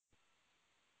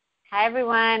Hi,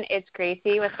 everyone. It's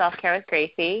Gracie with Self Care with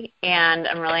Gracie, and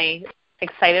I'm really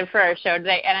excited for our show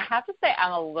today. And I have to say,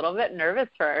 I'm a little bit nervous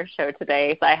for our show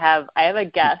today. So I have a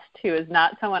guest who is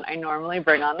not someone I normally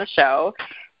bring on the show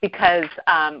because,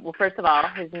 well, first of all,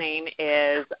 his name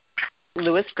is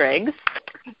Louis Griggs,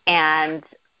 and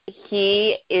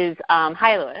he is.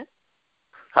 Hi, Louis.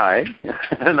 Hi,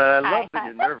 and I love that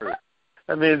you're nervous.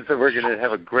 That means that we're going to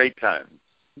have a great time.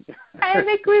 I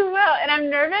think we will. And I'm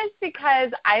nervous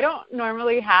because I don't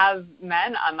normally have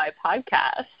men on my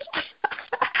podcast.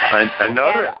 I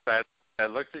noticed that. I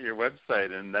looked at your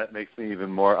website, and that makes me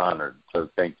even more honored. So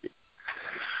thank you.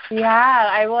 Yeah,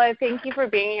 I thank you for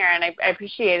being here, and I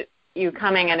appreciate you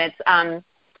coming. And it's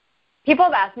people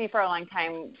have asked me for a long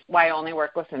time why I only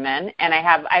work with women, and I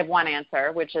have one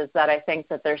answer, which is that I think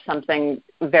that there's something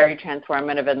very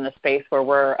transformative in the space where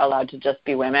we're allowed to just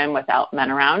be women without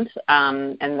men around,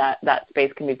 and that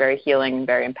space can be very healing and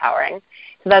very empowering.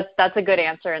 So that's a good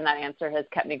answer, and that answer has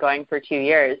kept me going for 2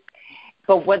 years.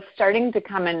 But what's starting to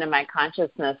come into my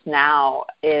consciousness now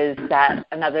is that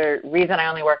another reason I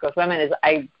only work with women is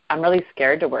I'm really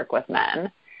scared to work with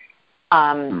men.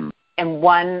 And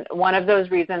one of those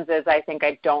reasons is I think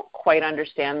I don't quite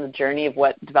understand the journey of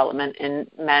what development in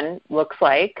men looks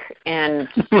like, and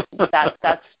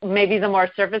that's maybe the more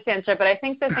surface answer. But I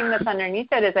think the thing that's underneath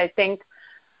it is I'm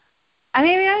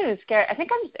scared. I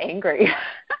think I'm just angry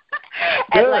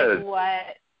at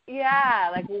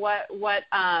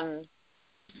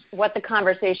what the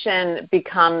conversation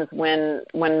becomes when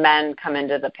men come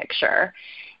into the picture,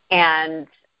 and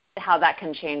how that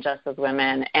can change us as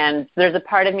women. And there's a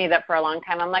part of me that for a long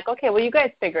time I'm like, okay, well, you guys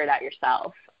figure it out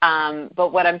yourself.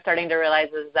 But what I'm starting to realize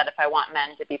is that if I want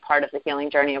men to be part of the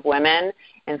healing journey of women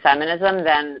and feminism,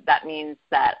 then that means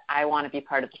that I want to be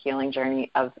part of the healing journey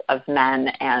of men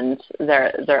and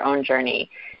their own journey.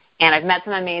 And I've met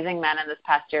some amazing men in this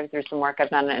past year through some work I've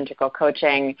done in integral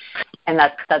coaching, and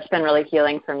that's been really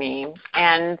healing for me.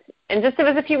 And just it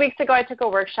was a few weeks ago I took a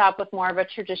workshop with more of a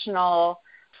traditional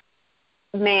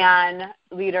man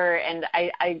leader, and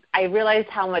I realized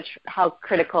how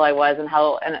critical I was,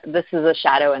 and this is a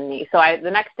shadow in me. So the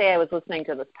next day I was listening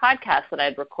to this podcast that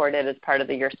I'd recorded as part of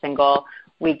the You're Single,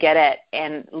 We Get It,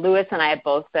 and Louis and I had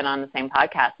both been on the same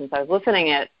podcast, and so I was listening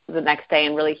it the next day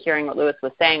and really hearing what Louis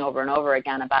was saying over and over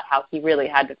again about how he really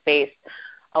had to face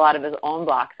a lot of his own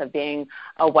blocks of being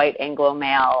a white Anglo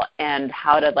male, and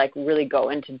how to really go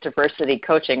into diversity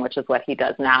coaching, which is what he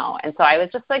does now. And so I was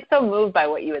just so moved by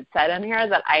what you had said in here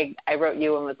that I wrote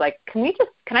you and was like, can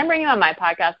I bring you on my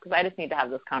podcast? Because I just need to have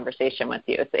this conversation with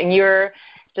you. And you're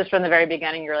just from the very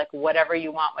beginning, you're like, whatever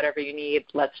you want, whatever you need,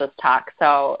 let's just talk.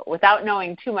 So without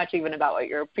knowing too much even about what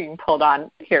you're being pulled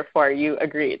on here for, you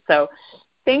agreed. So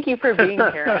thank you for being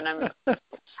here, and I'm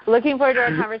looking forward to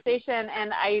our conversation.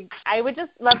 And I would just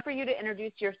love for you to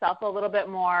introduce yourself a little bit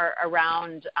more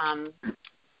around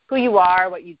who you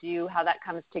are, what you do, how that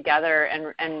comes together,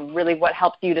 and really what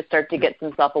helps you to start to get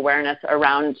some self-awareness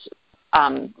around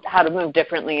how to move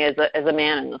differently as a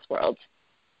man in this world.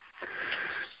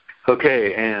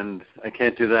 Okay, and I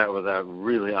can't do that without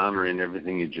really honoring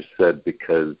everything you just said,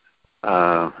 because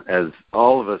as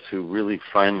all of us who really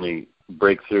finally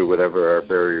break through whatever our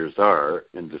barriers are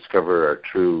and discover our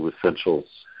true essential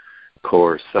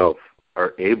core self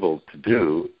are able to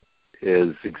do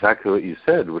is exactly what you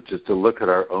said, which is to look at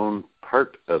our own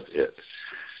part of it,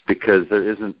 because there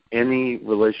isn't any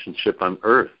relationship on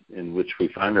earth in which we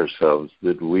find ourselves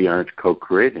that we aren't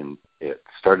co-creating it,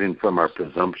 starting from our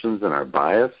presumptions and our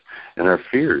bias and our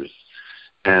fears.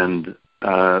 And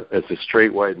as a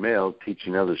straight white male,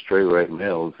 teaching other straight white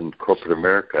males in corporate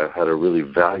America how to really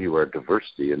value our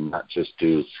diversity and not just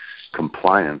do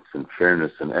compliance and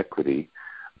fairness and equity,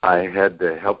 I had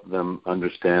to help them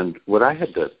understand what I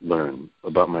had to learn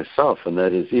about myself, and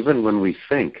that is even when we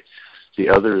think the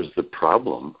other is the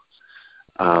problem,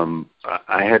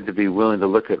 I had to be willing to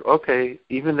look at, okay,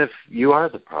 even if you are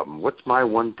the problem, what's my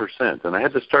 1%? And I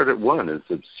had to start at 1, as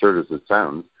absurd as it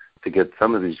sounds, to get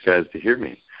some of these guys to hear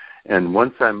me. And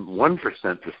once I'm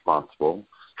 1% responsible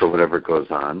for whatever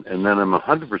goes on, and then I'm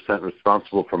 100%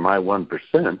 responsible for my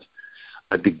 1%,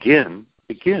 I begin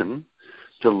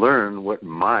to learn what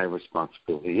my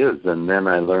responsibility is. And then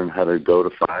I learn how to go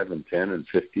to 5 and 10 and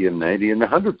 50 and 90 and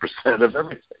 100% of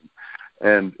everything.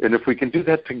 And if we can do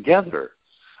that together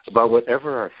about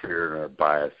whatever our fear and our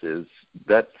bias is,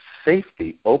 that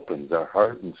safety opens our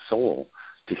heart and soul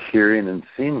to hearing and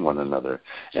seeing one another.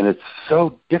 And it's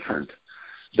so different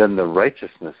than the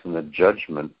righteousness and the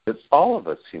judgment that all of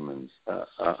us humans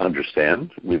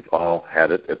understand. We've all had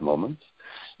it at moments.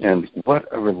 And what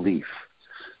a relief.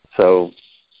 So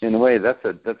in a way, that's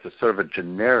a sort of a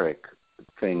generic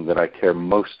thing that I care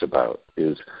most about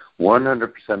is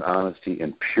 100% honesty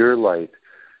and pure light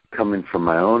coming from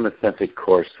my own authentic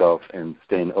core self and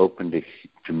staying open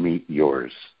to meet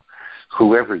yours,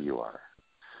 whoever you are.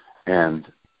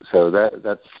 And so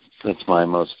that's my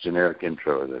most generic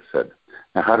intro, as I said.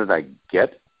 Now, how did I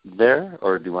get there,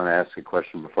 or do you want to ask a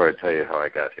question before I tell you how I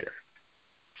got here?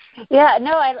 Yeah,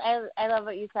 no, I love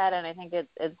what you said, and I think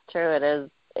it's true. It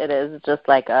is just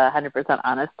like 100%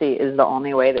 honesty is the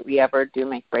only way that we ever do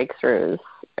make breakthroughs.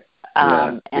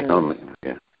 And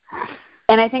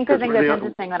I think the thing that's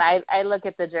interesting when I look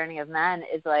at the journey of men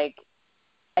is like,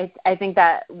 I think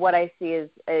that what I see is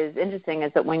interesting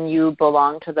is that when you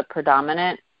belong to the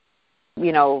predominant,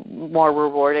 more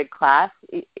rewarded class,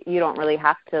 you don't really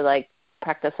have to like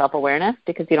practice self-awareness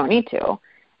because you don't need to.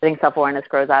 I think self-awareness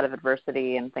grows out of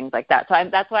adversity and things like that. So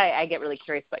that's why I get really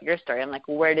curious about your story. I'm like,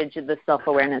 where did the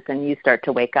self-awareness and you start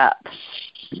to wake up?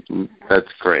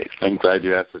 That's great. I'm glad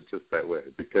you asked it just that way,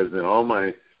 because in all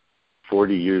my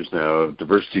 40 years now of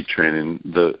diversity training,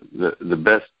 the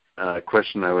best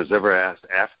question I was ever asked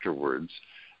afterwards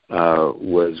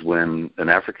was when an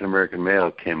African-American male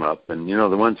came up, and,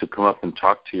 the ones who come up and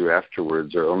talk to you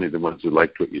afterwards are only the ones who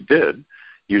liked what you did.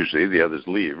 Usually the others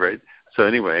leave, right? So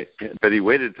anyway, but he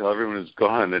waited till everyone was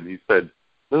gone, and he said,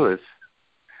 Lewis,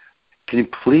 can you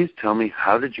please tell me,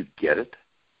 how did you get it?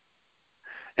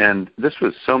 And this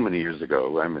was so many years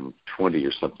ago. I'm in 20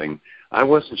 or something. I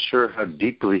wasn't sure how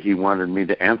deeply he wanted me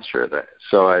to answer it.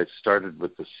 So I started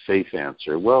with the safe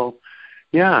answer. Well,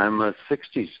 yeah, I'm a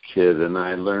 60s kid, and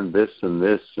I learned this, and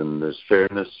there's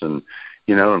fairness, and,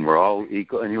 and we're all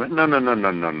equal. And he went, no,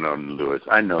 Lewis,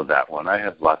 I know that one. I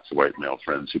have lots of white male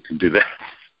friends who can do that.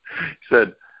 He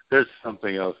said, there's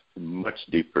something else much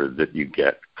deeper that you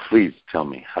get. Please tell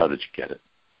me, how did you get it?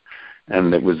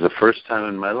 And it was the first time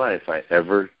in my life I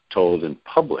ever told in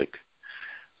public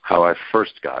how I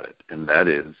first got it, and that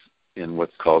is in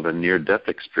what's called a near-death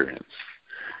experience.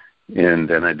 And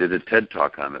I did a TED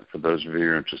Talk on it for those of you who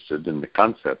are interested in the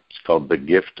concept. It's called The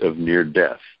Gift of Near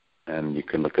Death, and you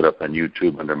can look it up on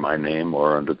YouTube under my name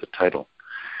or under the title.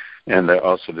 And I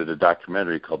also did a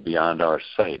documentary called Beyond Our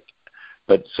Sight.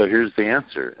 But so here's the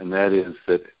answer, and that is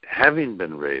that having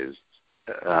been raised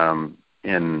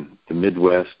in the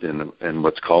Midwest in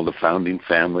what's called a founding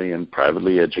family and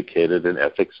privately educated in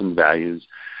ethics and values,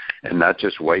 and not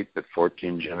just white, but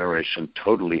 14th generation,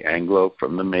 totally Anglo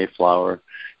from the Mayflower,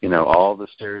 all the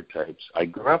stereotypes. I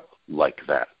grew up like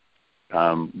that,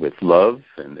 with love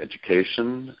and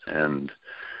education and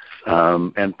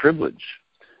privilege.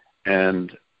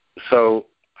 And so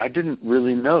I didn't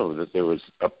really know that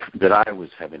that I was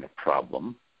having a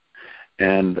problem.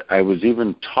 And I was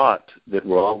even taught that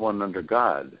we're all one under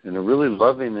God in a really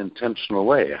loving, intentional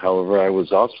way. However, I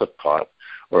was also taught,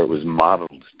 or it was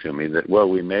modeled to me, that, well,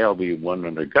 we may all be one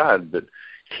under God, but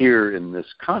here in this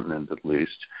continent at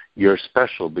least, you're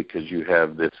special because you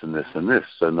have this and this and this,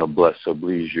 so noblesse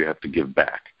oblige, you have to give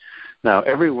back. Now,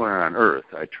 everywhere on earth,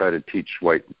 I try to teach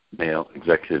white male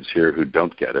executives here who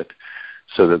don't get it,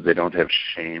 so that they don't have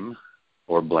shame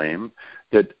or blame,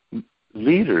 that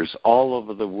leaders all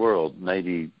over the world,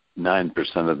 99%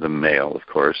 of them male, of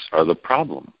course, are the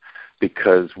problem.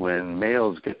 Because when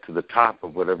males get to the top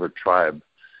of whatever tribe,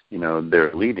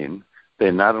 they're leading,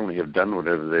 they not only have done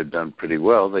whatever they've done pretty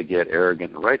well, they get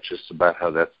arrogant and righteous about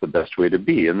how that's the best way to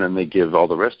be. And then they give all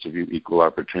the rest of you equal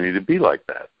opportunity to be like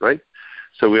that, right?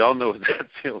 So we all know what that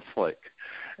feels like.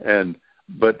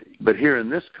 But here in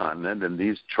this continent and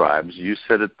these tribes, you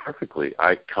said it perfectly.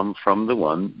 I come from the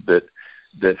one that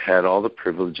had all the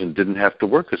privilege and didn't have to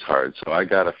work as hard. So I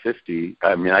got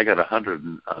I got 100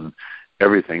 on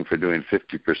everything for doing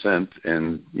 50%,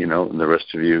 and the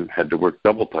rest of you had to work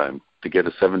double time to get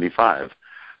a 75.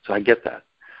 So I get that.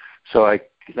 So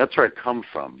that's where I come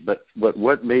from. But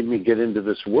what made me get into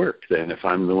this work then, if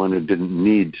I'm the one who didn't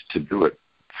need to do it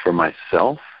for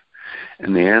myself?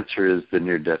 And the answer is the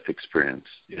near-death experience,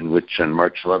 in which on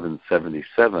March 11,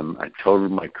 1977, I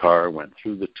totaled my car, went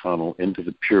through the tunnel into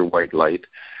the pure white light,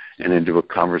 and into a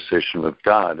conversation with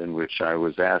God in which I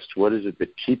was asked, what is it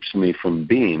that keeps me from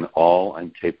being all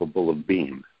I'm capable of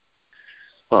being?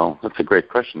 Well, that's a great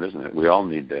question, isn't it? We all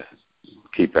need to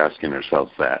keep asking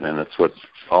ourselves that, and that's what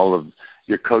all of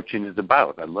your coaching is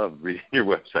about. I love reading your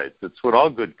website. That's what all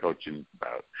good coaching is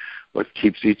about, what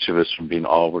keeps each of us from being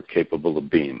all we're capable of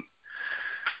being.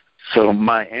 So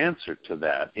my answer to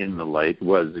that in the light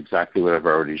was exactly what I've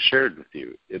already shared with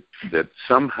you, that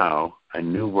somehow I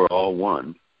knew we're all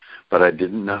one, but I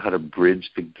didn't know how to bridge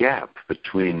the gap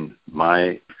between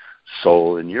my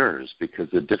soul and yours, because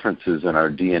the differences in our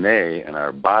DNA and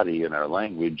our body and our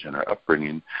language and our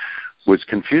upbringing was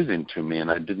confusing to me, and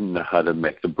I didn't know how to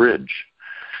make the bridge.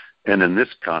 And in this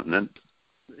continent,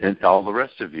 and all the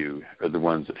rest of you are the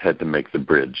ones that had to make the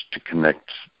bridge to connect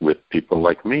with people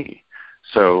like me.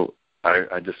 So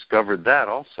I discovered that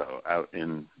also out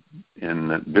in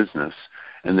business,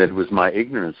 and that it was my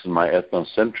ignorance and my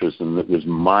ethnocentrism that was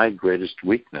my greatest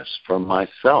weakness for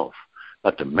myself,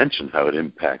 not to mention how it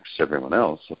impacts everyone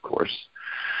else, of course.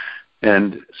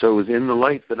 And so it was in the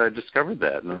light that I discovered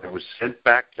that, and I was sent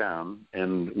back down,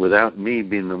 and without me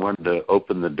being the one to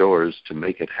open the doors to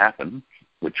make it happen,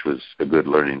 which was a good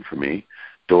learning for me,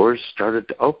 doors started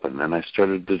to open, and I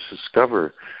started to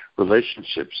discover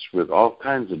relationships with all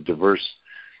kinds of diverse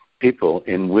people,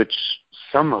 in which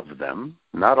some of them,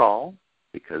 not all,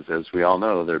 because as we all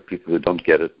know, there are people who don't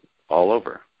get it all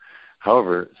over.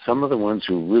 However, some of the ones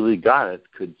who really got it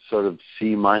could sort of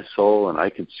see my soul, and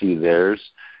I could see theirs,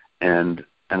 and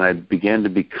I began to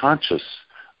be conscious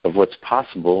of what's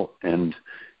possible. And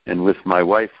with my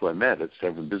wife, who I met at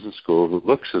Stanford Business School, who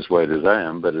looks as white as I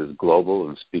am, but is global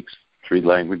and speaks 3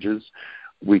 languages,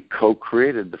 we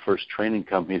co-created the first training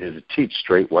company to teach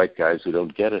straight white guys who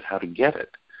don't get it how to get it.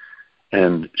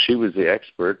 And she was the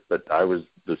expert, but I was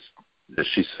as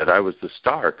she said, I was the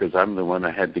star, because I'm the one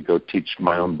I had to go teach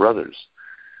my own brothers.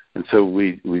 And so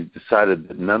we decided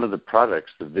that none of the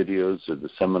products, the videos or the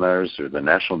seminars or the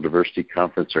National Diversity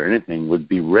Conference or anything, would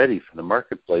be ready for the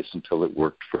marketplace until it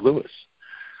worked for Lewis.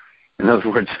 In other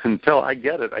words, until I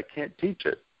get it, I can't teach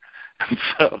it. And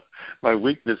so my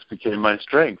weakness became my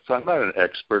strength. So I'm not an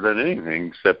expert on anything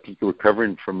except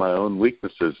recovering from my own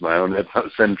weaknesses, my own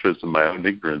ethnocentrism, my own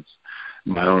ignorance,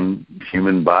 my own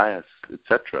human bias,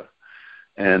 etc.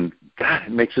 And God,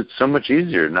 it makes it so much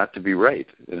easier not to be right,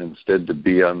 and instead to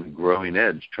be on the growing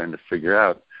edge trying to figure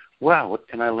out, wow, what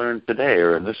can I learn today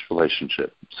or in this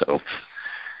relationship? So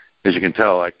as you can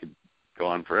tell, I could go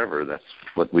on forever. That's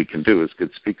what we can do as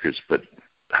good speakers. But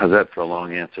how's that for a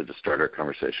long answer to start our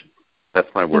conversation? That's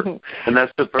my work. And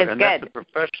that's the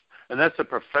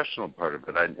professional part of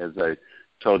it. As I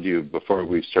told you before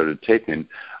we started taping,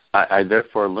 I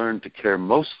therefore learned to care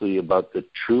mostly about the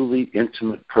truly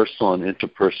intimate, personal and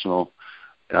interpersonal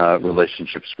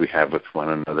relationships we have with one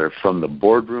another, from the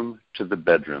boardroom to the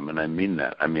bedroom. And I mean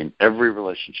that. I mean every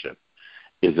relationship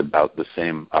is about the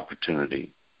same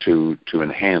opportunity to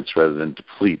enhance rather than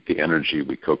deplete the energy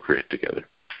we co-create together.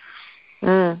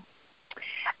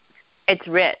 It's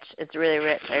rich. It's really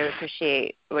rich. I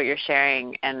appreciate what you're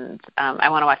sharing, and I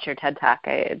want to watch your TED Talk.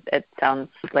 It sounds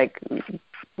like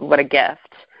what a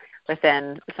gift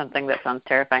within something that sounds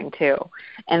terrifying too.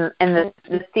 And the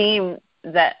theme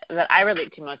that I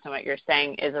relate to most in what you're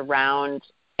saying is around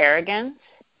arrogance.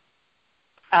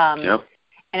 Yep.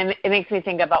 And it makes me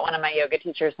think about one of my yoga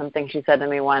teachers, something she said to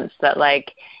me once, that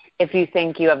like, if you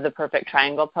think you have the perfect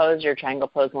triangle pose, your triangle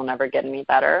pose will never get any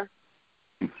better.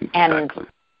 Exactly.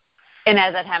 And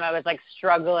at that time, I was like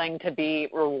struggling to be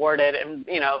rewarded and,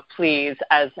 pleased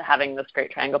as having this great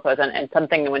triangle pose. And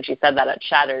something when she said that, it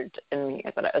shattered in me.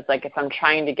 But it was like, if I'm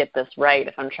trying to get this right,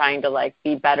 if I'm trying to like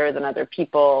be better than other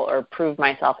people or prove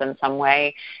myself in some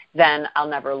way, then I'll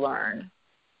never learn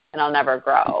and I'll never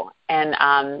grow. And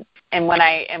when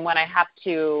I have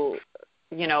to,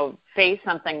 face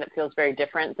something that feels very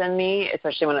different than me,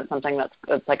 especially when it's something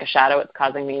that's like a shadow, it's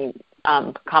causing me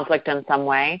conflict in some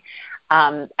way.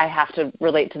 I have to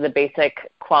relate to the basic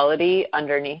quality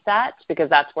underneath that, because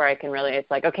that's where I can really,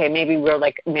 it's like, okay, maybe we're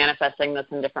like manifesting this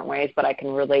in different ways, but I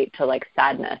can relate to like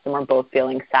sadness, and we're both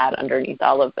feeling sad underneath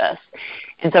all of this.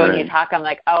 And so When you talk, I'm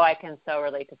like, oh, I can so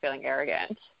relate to feeling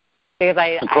arrogant, because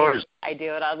I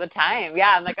do it all the time.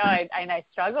 Yeah, I'm like, oh, I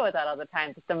struggle with that all the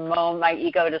time. Just the moment my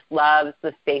ego just loves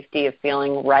the safety of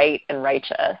feeling right and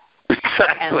righteous.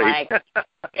 Exactly. And like,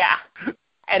 yeah.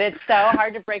 And it's so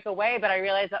hard to break away, but I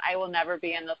realize that I will never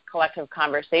be in this collective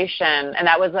conversation. And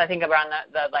that was, I think, around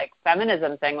the like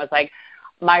feminism thing, was like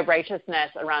my righteousness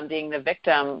around being the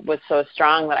victim was so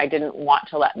strong that I didn't want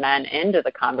to let men into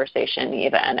the conversation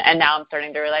even. And now I'm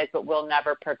starting to realize that we'll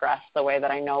never progress the way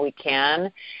that I know we can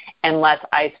unless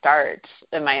I start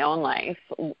in my own life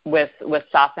with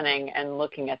softening and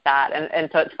looking at that. And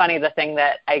so it's funny, the thing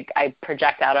that I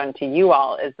project out onto you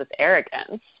all is this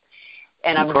arrogance.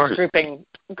 And I'm just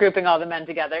grouping all the men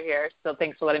together here, so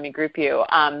thanks for letting me group you.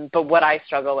 But what I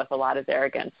struggle with a lot is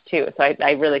arrogance too. So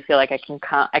I really feel like I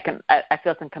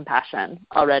feel some compassion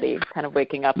already, kind of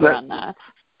waking up around that.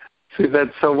 See,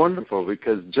 that's so wonderful,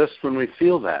 because just when we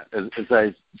feel that, as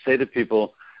I say to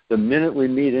people, the minute we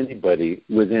meet anybody,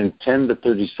 within 10 to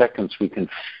 30 seconds, we can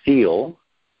feel.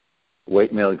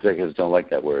 White male executives don't like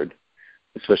that word,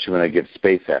 especially when I give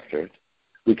space after it.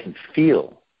 We can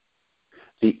feel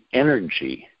the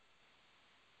energy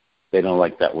They don't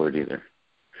like that word either.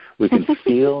 We can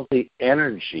feel the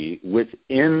energy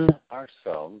within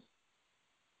ourselves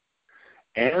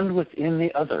and within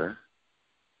the other,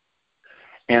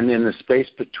 and in the space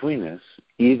between us,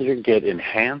 either get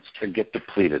enhanced or get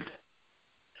depleted.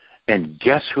 And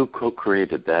guess who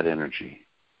co-created that energy?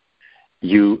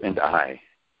 You and I.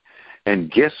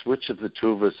 And guess which of the two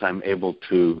of us I'm able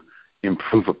to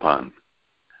improve upon?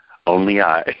 Only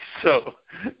I. So,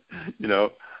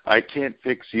 I can't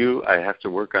fix you. I have to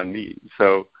work on me.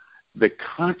 So the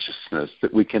consciousness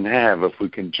that we can have, if we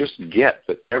can just get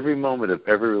that every moment of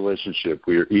every relationship,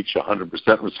 we are each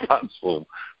 100% responsible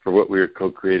for what we are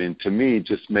co-creating, to me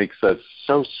just makes us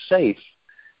so safe.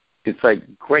 It's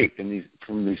like, great,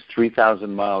 from these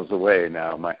 3,000 miles away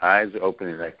now, my eyes are open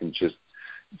and I can just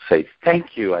say,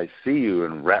 thank you, I see you,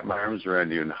 and wrap my arms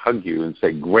around you and hug you and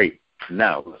say, great,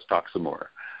 now let's talk some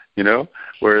more.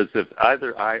 Whereas if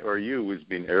either I or you was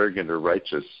being arrogant or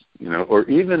righteous, or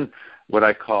even what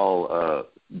I call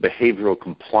behavioral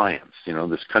compliance,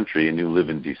 this country, and you live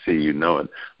in D.C., you know it,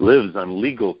 lives on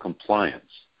legal compliance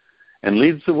and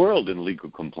leads the world in legal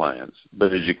compliance.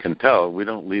 But as you can tell, we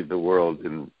don't lead the world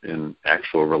in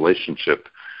actual relationship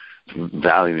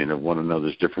valuing of one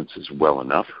another's differences well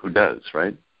enough. Who does,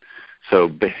 right? So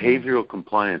behavioral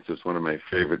compliance is one of my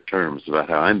favorite terms about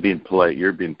how I'm being polite,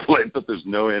 you're being polite, but there's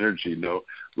no energy, no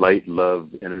light, love,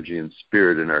 energy, and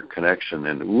spirit in our connection.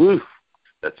 And woo,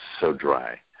 that's so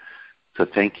dry. So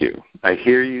thank you. I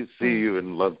hear you, see you,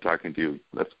 and love talking to you.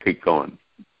 Let's keep going.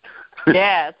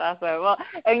 Yeah, it's awesome. Well,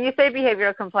 and you say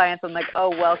behavioral compliance, I'm like, oh,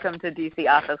 welcome to DC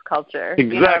office culture.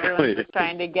 Exactly. Everyone's just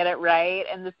trying to get it right,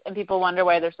 and people wonder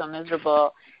why they're so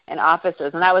miserable in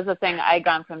offices. And that was the thing. I had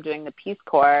gone from doing the Peace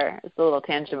Corps, it's a little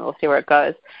tangent, but we'll see where it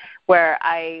goes, where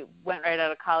I went right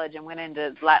out of college and went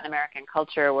into Latin American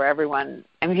culture where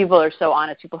people are so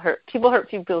honest. People hurt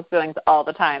people's feelings all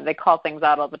the time. They call things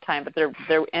out all the time, but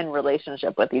they're in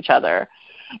relationship with each other.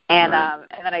 And right.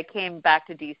 And then I came back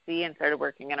to DC and started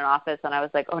working in an office, and I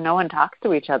was like, oh, no one talks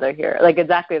to each other here. Like,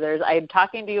 exactly, I'm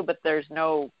talking to you, but there's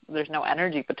no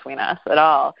energy between us at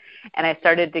all. And I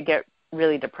started to get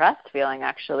really depressed feeling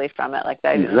actually from it, like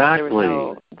that. Exactly.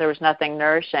 There was nothing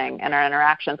nourishing in our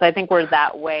interactions. So I think we're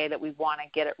that way, that we want to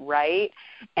get it right,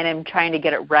 and in trying to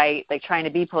get it right, like trying to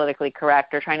be politically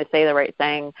correct or trying to say the right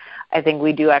thing, I think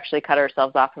we do actually cut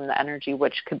ourselves off from the energy,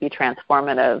 which could be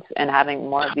transformative in having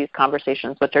more of these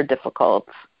conversations, which are difficult.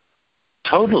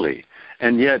 Totally.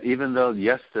 And yet, even though,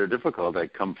 yes, they're difficult, I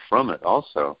come from it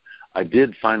also. I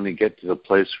did finally get to the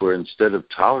place where instead of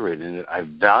tolerating it, I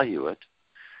value it.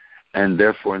 And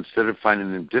therefore, instead of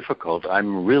finding them difficult,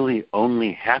 I'm really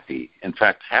only happy, in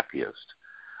fact, happiest,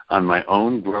 on my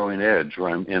own growing edge, where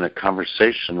I'm in a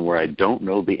conversation where I don't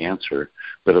know the answer,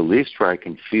 but at least where I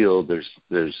can feel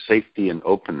there's safety and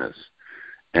openness,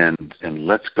 and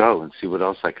let's go and see what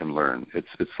else I can learn.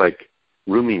 It's like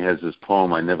Rumi has this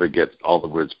poem, I never get all the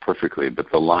words perfectly, but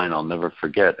the line I'll never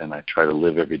forget, and I try to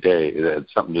live every day, it had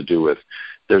something to do with,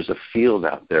 there's a field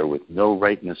out there with no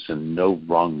rightness and no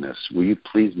wrongness. Will you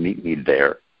please meet me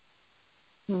there?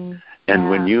 And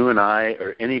when you and I,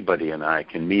 or anybody and I,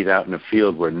 can meet out in a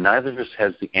field where neither of us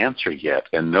has the answer yet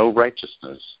and no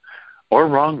righteousness or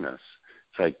wrongness,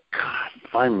 it's like, God,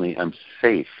 finally I'm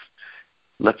safe.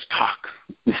 Let's talk.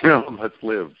 Let's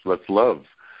live. Let's love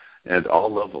at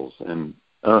all levels. And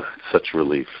it's such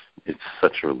relief. It's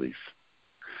such relief.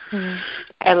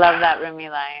 I love that Rumi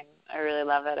line. I really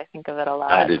love it. I think of it a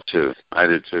lot. I did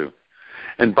too.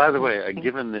 And by the way,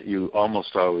 given that you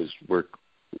almost always work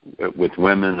with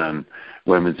women on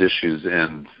women's issues,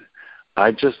 and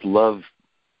I just love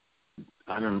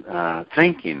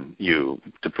thanking you,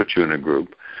 to put you in a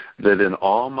group, that in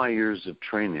all my years of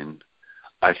training,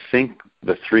 I think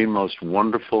the three most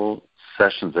wonderful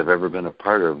sessions I've ever been a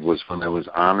part of was when I was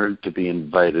honored to be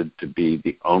invited to be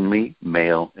the only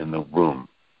male in the room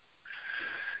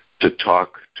to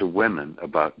talk to women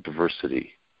about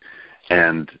diversity.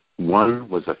 And one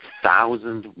was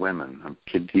 1,000 women, I'm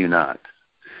kidding you not.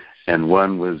 And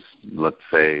one was, let's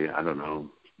say,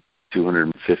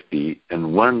 250,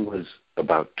 and one was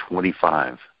about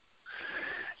 25.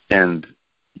 And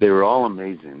they were all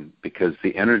amazing because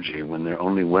the energy, when there are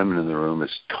only women in the room,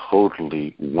 is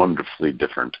totally, wonderfully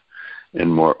different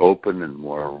and more open and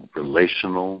more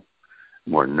relational,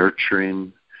 more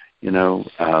nurturing,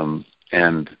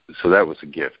 and so that was a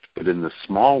gift. But in the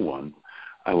small one,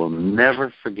 I will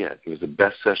never forget, it was the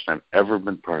best session I've ever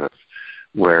been part of,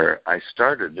 where I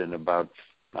started in about,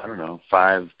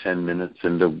 5-10 minutes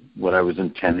into what I was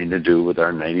intending to do with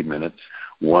our 90 minutes.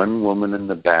 One woman in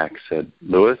the back said,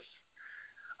 Louis,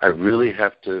 I really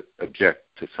have to object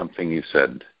to something you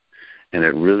said, and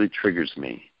it really triggers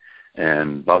me.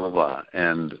 and blah, blah, blah.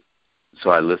 And so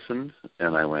I listened,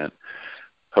 and I went,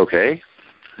 okay.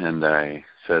 And I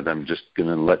said, I'm just going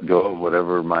to let go of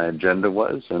whatever my agenda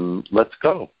was, and let's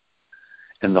go.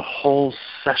 And the whole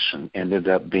session ended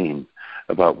up being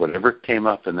about whatever came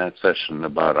up in that session,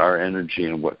 about our energy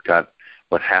and what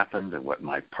happened and what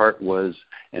my part was.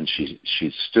 And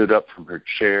she stood up from her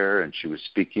chair, and she was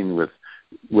speaking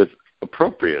with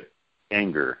appropriate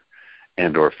anger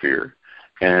and or fear.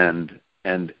 And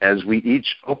as we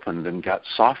each opened and got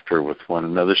softer with one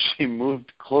another, she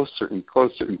moved closer and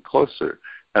closer and closer.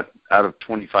 Out of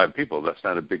 25 people, that's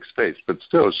not a big space, but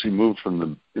still, she moved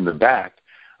from in the back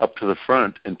up to the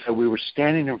front until we were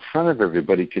standing in front of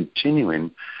everybody,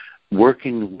 continuing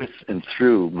working with and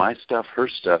through my stuff, her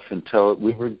stuff, until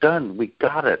we were done. We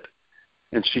got it.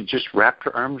 And she just wrapped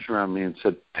her arms around me and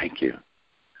said, thank you.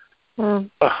 Oh,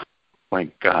 my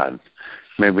God.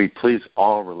 May we please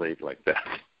all relate like that.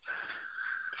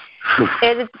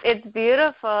 It's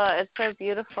beautiful. It's so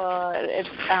beautiful. It's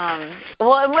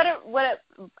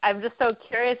I'm just so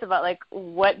curious about, like,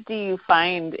 what do you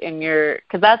find in your,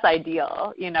 because that's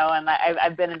ideal, you know, and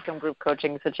I've been in some group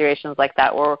coaching situations like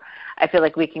that where I feel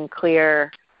like we can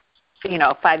clear, you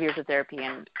know, 5 years of therapy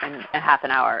in half an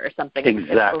hour or something.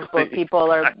 Exactly. If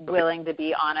people are willing to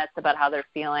be honest about how they're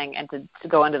feeling and to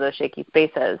go into those shaky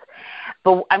spaces.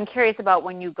 But I'm curious about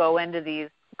when you go into these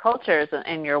cultures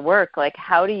in your work, like,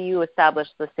 how do you establish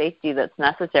the safety that's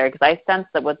necessary? Because I sense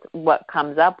that what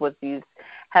comes up with these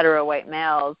hetero white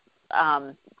males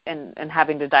and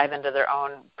having to dive into their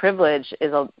own privilege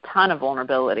is a ton of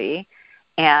vulnerability.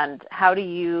 And how do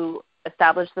you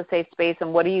establish the safe space,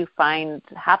 and what do you find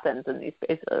happens in these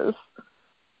spaces?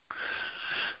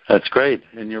 That's great,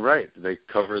 and you're right. They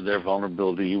cover their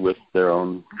vulnerability with their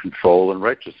own control and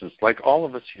righteousness, like all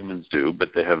of us humans do, but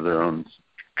they have their own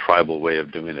tribal way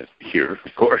of doing it here,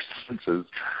 of course, which is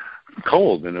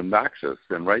cold and obnoxious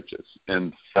and righteous.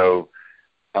 And so,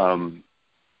 and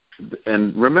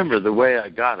remember, the way I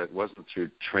got it wasn't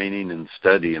through training and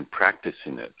study and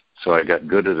practicing it. So I got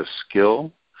good at a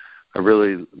skill. I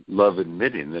really love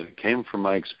admitting that it came from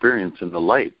my experience in the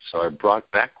light. So I brought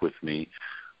back with me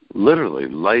literally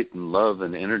light and love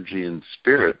and energy and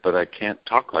spirit, but I can't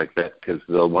talk like that because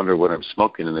they'll wonder what I'm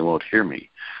smoking and they won't hear me.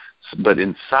 But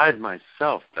inside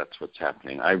myself, that's what's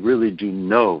happening. I really do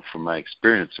know from my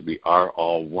experience that we are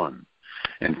all one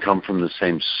and come from the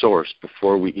same source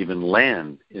before we even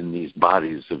land in these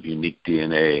bodies of unique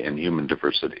DNA and human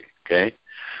diversity, okay?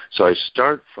 So I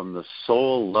start from the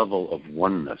soul level of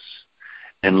oneness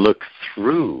and look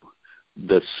through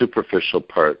the superficial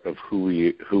part of who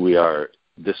we are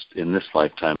in this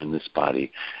lifetime, in this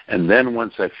body. And then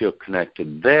once I feel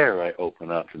connected there, I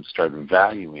open up and start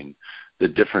valuing the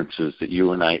differences that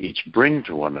you and I each bring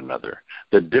to one another,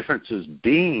 the differences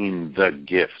being the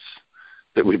gifts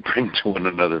that we bring to one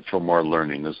another for more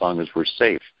learning, as long as we're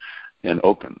safe and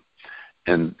open.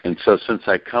 And so since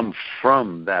I come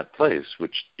from that place,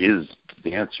 which is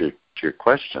the answer to your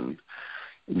question,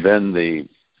 then the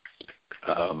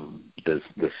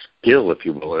skill, if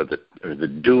you will, or the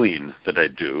doing that I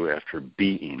do after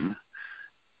being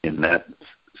in that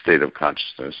state of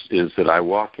consciousness is that I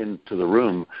walk into the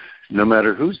room no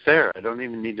matter who's there. I don't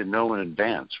even need to know in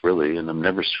advance, really, and I'm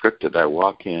never scripted. I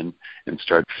walk in and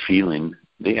start feeling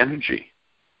the energy.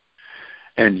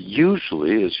 And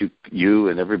usually, as you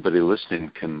and everybody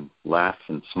listening can laugh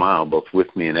and smile both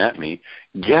with me and at me,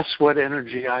 guess what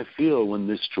energy I feel when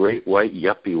this straight white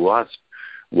yuppie wasp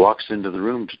walks into the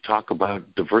room to talk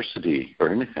about diversity or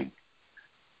anything?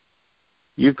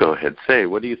 You go ahead. Say,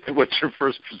 what do you think? What's your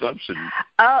first presumption?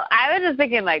 Oh, I was just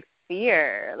thinking like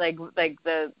fear, like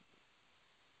the.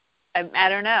 I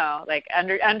don't know, like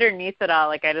underneath it all,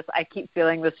 like I keep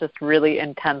feeling this just really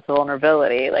intense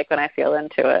vulnerability, like when I feel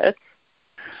into it.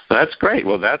 That's great.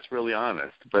 Well, that's really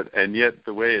honest. And yet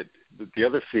the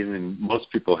other feeling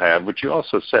most people have, which you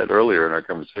also said earlier in our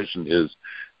conversation, is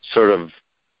sort of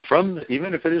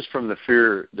even if it is from the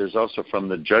fear, there's also from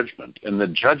the judgment. And the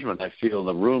judgment I feel in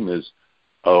the room is,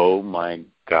 oh my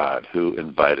God, who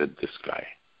invited this guy?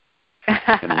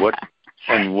 And what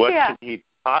yeah.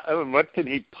 What can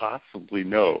he possibly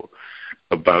know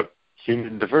about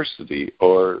human diversity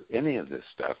or any of this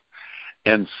stuff?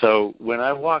 And so when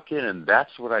I walk in and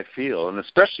that's what I feel, and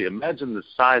especially imagine the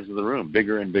size of the room,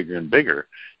 bigger and bigger and bigger.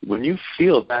 When you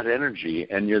feel that energy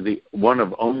and you're the one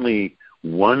of only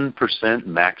 1%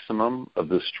 maximum of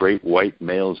the straight white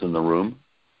males in the room,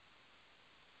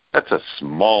 that's a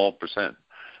small percent.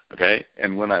 Okay?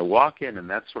 And when I walk in and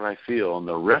that's what I feel, and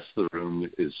the rest of the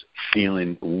room is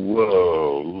feeling,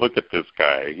 whoa, look at this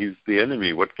guy. He's the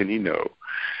enemy. What can he know?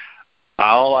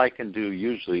 all I can do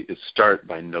usually is start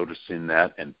by noticing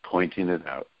that and pointing it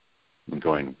out and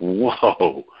going,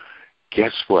 whoa,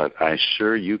 guess what? I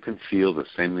sure you can feel the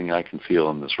same thing I can feel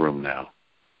in this room now.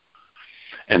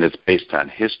 And it's based on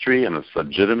history, and it's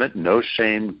legitimate, no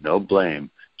shame, no blame,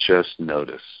 just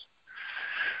notice.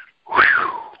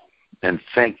 Whew. And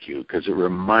thank you, because it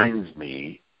reminds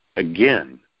me,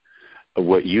 again, of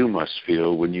what you must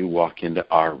feel when you walk into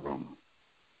our room,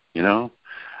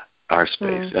 our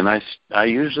space. And I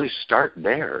usually start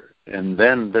there, and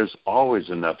then there's always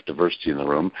enough diversity in the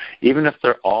room, even if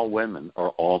they're all women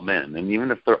or all men, and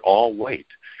even if they're all white,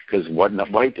 because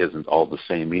white isn't all the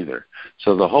same either.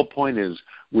 So the whole point is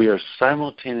we are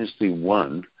simultaneously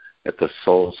one at the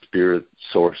soul, spirit,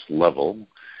 source level,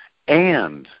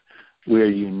 and we are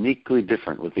uniquely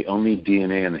different with the only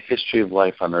DNA in the history of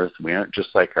life on earth. We aren't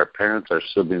just like our parents, our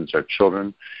siblings, our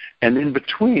children. And in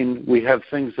between, we have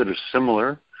things that are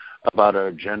similar about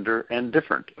our gender and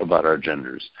different about our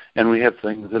genders. And we have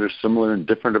things that are similar and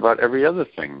different about every other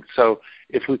thing. So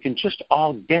if we can just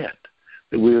all get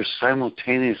that we are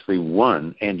simultaneously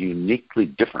one and uniquely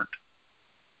different,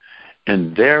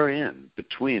 and therein,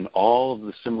 between all of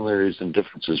the similarities and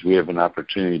differences, we have an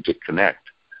opportunity to connect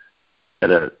at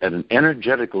an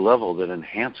energetic level that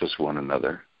enhances one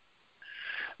another,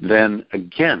 then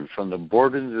again, from the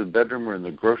boardroom to the bedroom or in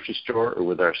the grocery store or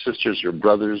with our sisters or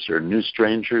brothers or new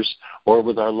strangers or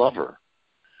with our lover,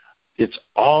 it's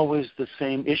always the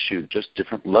same issue, just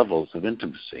different levels of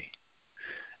intimacy.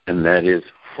 And that is,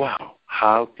 wow,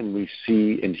 how can we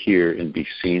see and hear and be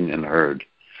seen and heard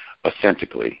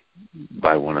authentically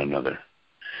by one another?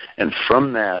 And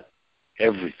from that,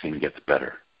 everything gets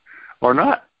better. Or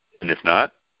not. And if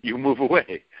not, you move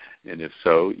away. And if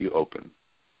so, you open.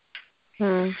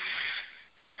 So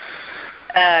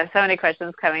many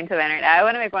questions coming to mind right now. I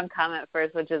want to make one comment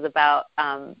first, which is about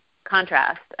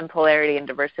contrast and polarity and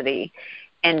diversity,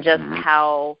 and just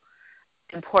how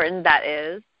important that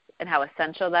is and how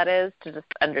essential that is to just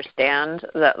understand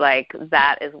that,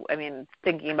 that is,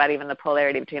 thinking about even the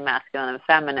polarity between masculine and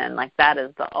feminine, that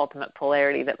is the ultimate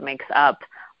polarity that makes up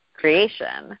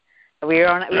creation. We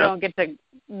don't get to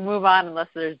move on unless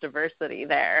there's diversity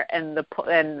there, and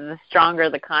the stronger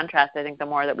the contrast, I think, the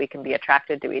more that we can be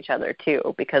attracted to each other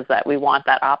too, because that we want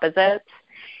that opposite.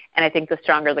 And I think the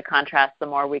stronger the contrast, the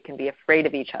more we can be afraid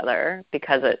of each other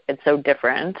because it's so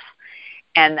different,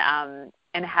 and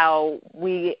how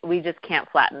we just can't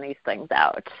flatten these things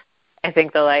out. I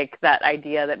think that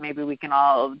idea that maybe we can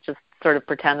all just sort of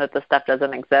pretend that the stuff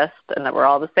doesn't exist and that we're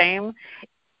all the same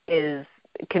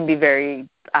can be very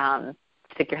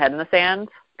stick your head in the sand,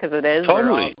 because it is.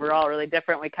 Totally. We're all really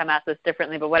different. We come at this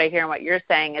differently. But what I hear and what you're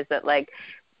saying is that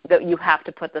that you have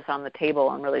to put this on the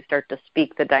table and really start to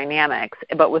speak the dynamics.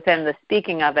 But within the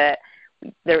speaking of it,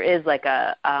 there is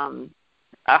a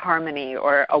harmony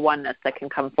or a oneness that can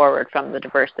come forward from the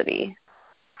diversity.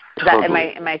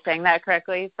 Totally. Am I saying that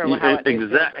correctly for how it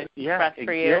expressed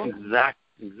for you?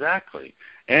 Exactly.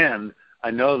 And I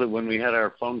know that when we had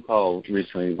our phone call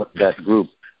recently, that group,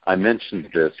 I mentioned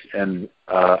this, and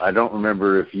I don't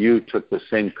remember if you took the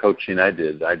same coaching I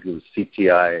did. I do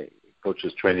CTI,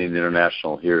 Coaches Training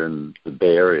International, here in the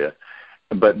Bay Area,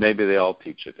 but maybe they all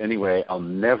teach it. Anyway, I'll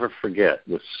never forget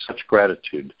with such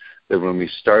gratitude that when we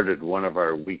started one of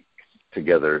our week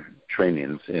together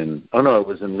trainings it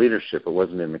was in leadership. It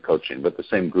wasn't in the coaching, but the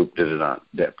same group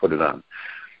put it on.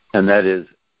 And that is,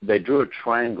 they drew a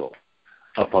triangle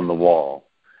up on the wall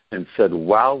and said,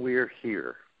 while we're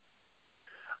here,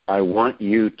 I want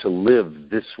you to live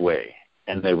this way.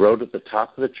 And they wrote at the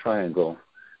top of the triangle,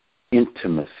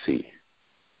 intimacy.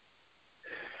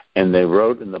 And they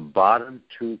wrote in the bottom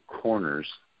two corners,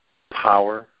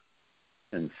 power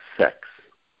and sex.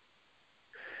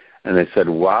 And they said,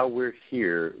 while we're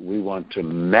here, we want to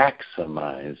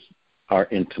maximize our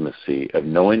intimacy of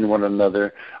knowing one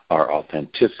another, our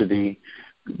authenticity,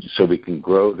 so we can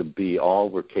grow to be all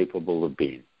we're capable of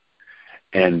being.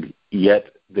 And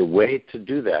yet the way to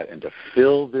do that and to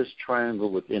fill this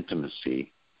triangle with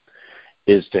intimacy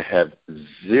is to have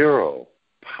zero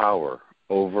power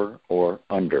over or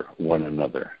under one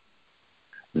another.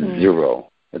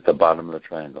 Zero at the bottom of the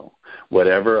triangle.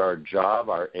 Whatever our job,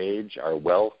 our age, our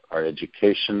wealth, our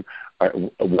education,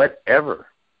 whatever,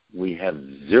 we have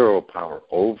zero power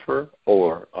over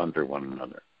or under one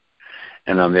another.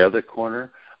 And on the other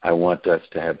corner, I want us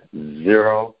to have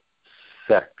zero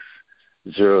sex,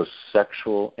 zero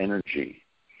sexual energy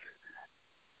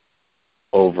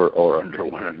over or under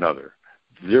one another.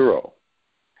 Zero.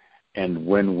 And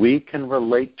when we can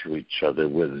relate to each other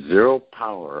with zero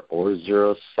power or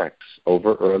zero sex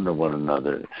over or under one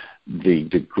another, the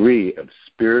degree of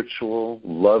spiritual,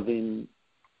 loving,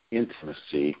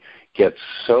 intimacy gets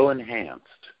so enhanced,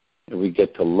 and we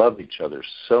get to love each other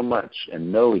so much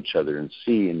and know each other and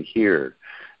see and hear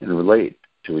and relate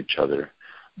to each other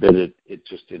that it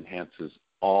just enhances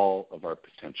all of our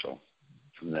potential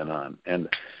from then on. And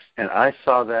I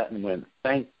saw that and went,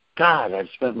 thank God, I've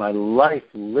spent my life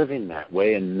living that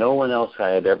way, and no one else I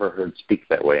had ever heard speak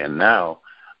that way. And now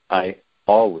I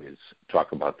always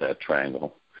talk about that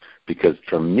triangle, because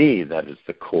for me, that is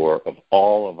the core of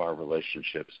all of our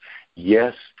relationships.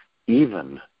 Yes,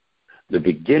 even the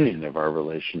beginning of our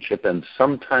relationship, and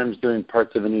sometimes during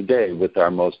parts of any day with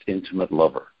our most intimate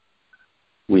lover.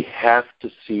 We have to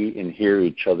see and hear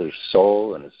each other's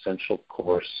soul and essential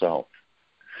core self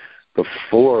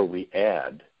before we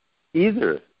add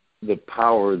either the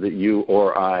power that you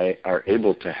or I are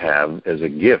able to have as a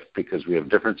gift, because we have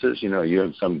differences. You know, you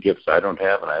have some gifts I don't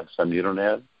have, and I have some you don't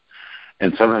have.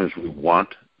 And sometimes we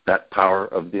want that power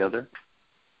of the other.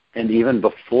 And even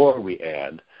before we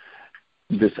add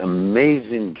this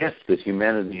amazing gift that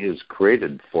humanity has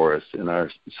created for us in our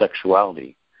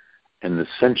sexuality and the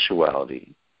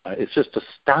sensuality, it's just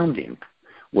astounding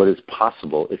what is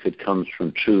possible if it comes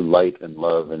from true light and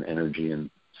love and energy and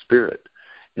spirit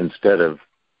instead of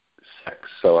sex.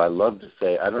 So I love to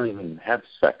say I don't even have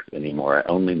sex anymore. I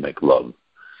only make love.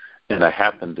 And I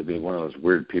happen to be one of those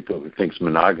weird people who thinks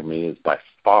monogamy is by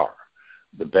far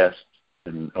the best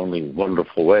and only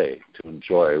wonderful way to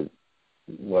enjoy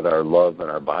what our love and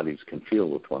our bodies can feel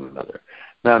with one another.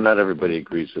 Now, not everybody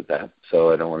agrees with that,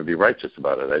 so I don't want to be righteous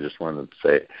about it. I just wanted to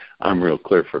say I'm real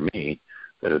clear for me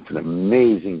that it's an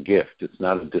amazing gift. It's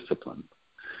not a discipline.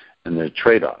 And there are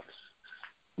trade-offs.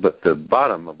 But the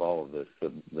bottom of all of this,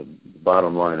 the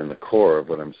bottom line and the core of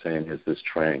what I'm saying is this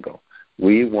triangle.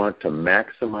 We want to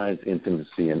maximize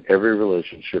intimacy in every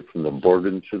relationship from the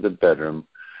boardroom to the bedroom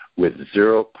with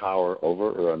zero power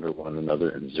over or under one another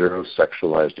and zero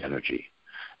sexualized energy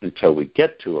until we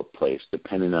get to a place,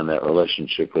 depending on that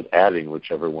relationship, with adding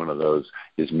whichever one of those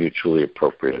is mutually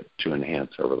appropriate to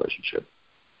enhance our relationship.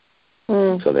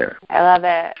 So there. I love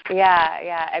it.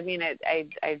 Yeah. I mean,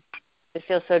 it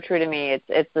feels so true to me.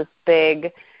 It's this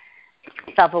big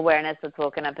self-awareness that's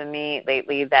woken up in me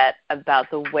lately that about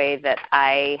the way that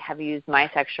I have used my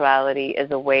sexuality as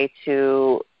a way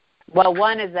to, well,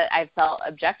 one is that I felt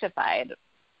objectified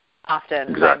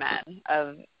often by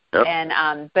men Yep.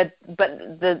 And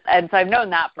so I've known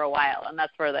that for a while, and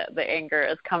that's where the anger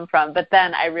has come from. But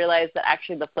then I realized that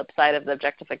actually the flip side of the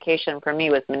objectification for me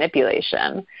was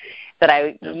manipulation, that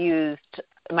I used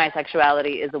my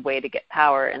sexuality as a way to get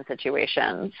power in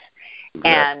situations.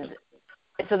 And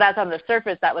so that's on the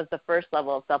surface, that was the first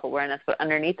level of self-awareness. But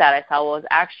underneath that, I saw, well, it was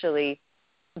actually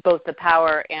both the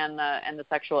power and the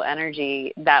sexual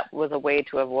energy that was a way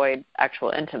to avoid actual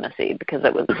intimacy, because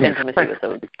intimacy was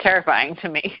so terrifying to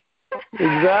me.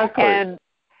 Exactly. And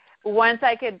once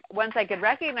I could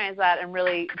recognize that and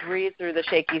really breathe through the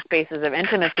shaky spaces of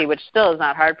intimacy, which still is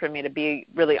not hard for me to be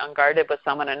really unguarded with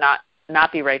someone and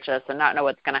not be righteous and not know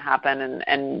what's going to happen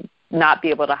and not be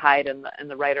able to hide in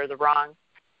the right or the wrong.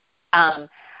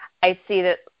 I see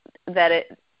that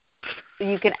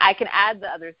I can add the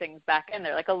other things back in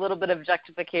there, like a little bit of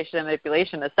objectification and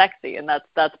manipulation is sexy, and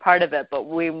that's part of it. But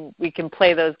we can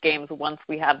play those games once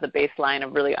we have the baseline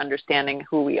of really understanding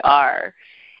who we are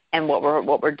and what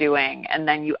we're doing, and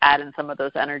then you add in some of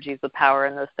those energies with power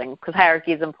and those things, because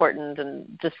hierarchy is important and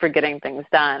just for getting things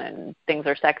done, and things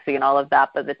are sexy and all of that,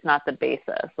 but it's not the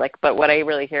basis. But what I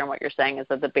really hear and what you're saying is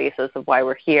that the basis of why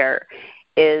we're here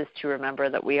is to remember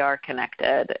that we are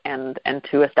connected and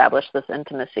to establish this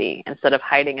intimacy instead of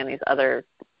hiding in these other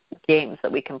games that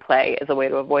we can play as a way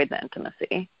to avoid the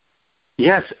intimacy.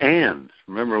 Yes, and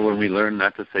remember when we learned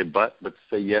not to say but to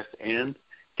say yes and?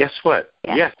 Guess what?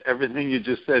 Yes, everything you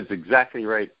just said is exactly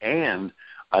right. And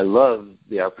I love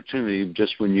the opportunity,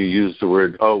 just when you use the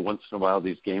word, once in a while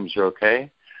these games are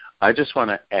okay, I just want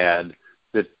to add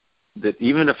that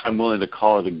even if I'm willing to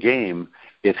call it a game,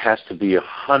 it has to be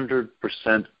 100%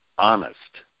 honest.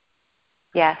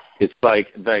 Yes. It's like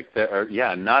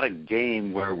not a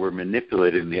game where we're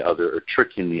manipulating the other or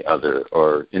tricking the other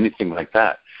or anything like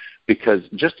that. Because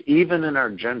just even in our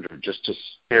gender, just to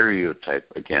stereotype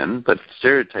again, but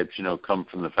stereotypes, come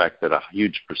from the fact that a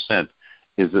huge percent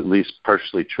is at least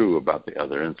partially true about the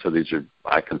other. And so these are,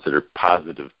 I consider,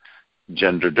 positive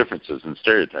gender differences and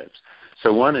stereotypes.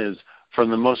 So one is, from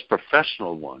the most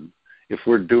professional one, if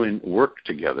we're doing work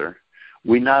together,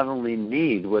 we not only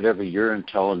need whatever your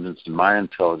intelligence and my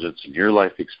intelligence and your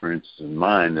life experiences and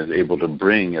mine is able to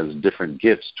bring as different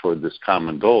gifts toward this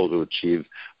common goal to achieve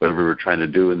whatever we're trying to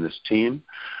do in this team,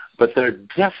 but there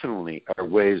definitely are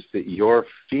ways that your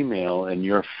female and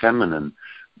your feminine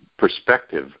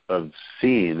perspective of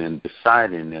seeing and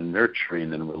deciding and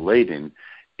nurturing and relating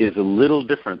is a little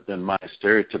different than my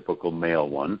stereotypical male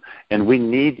one, and we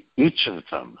need each of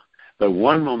them. But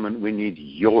one moment we need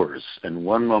yours, and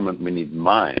one moment we need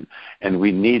mine, and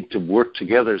we need to work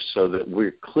together so that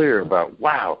we're clear about,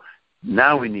 wow,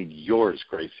 now we need yours,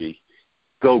 Gracie.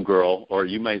 Go, girl. Or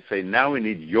you might say, now we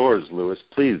need yours, Lewis.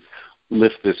 Please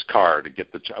lift this car to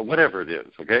get the child, whatever it is,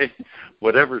 okay?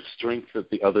 Whatever strength that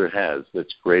the other has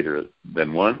that's greater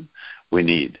than one, we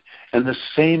need. And the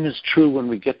same is true when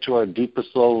we get to our deepest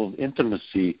level of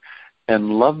intimacy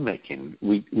and lovemaking.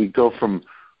 We go from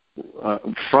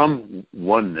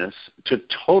oneness to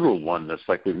total oneness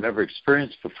like we've never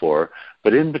experienced before.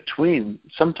 But in between,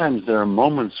 sometimes there are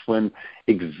moments when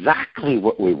exactly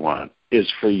what we want is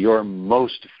for your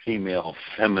most female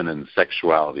feminine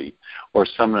sexuality, or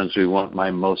sometimes we want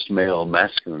my most male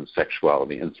masculine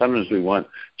sexuality, and sometimes we want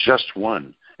just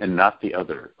one and not the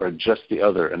other, or just the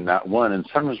other and not one, and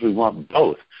sometimes we want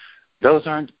both. Those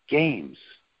aren't games.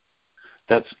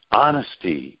 That's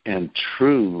honesty and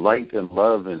true light and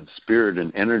love and spirit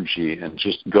and energy, and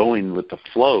just going with the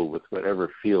flow with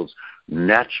whatever feels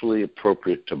naturally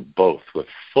appropriate to both, with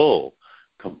full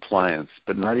compliance,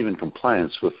 but not even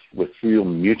compliance, with real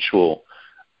mutual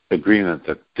agreement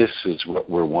that this is what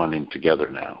we're wanting together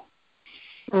now.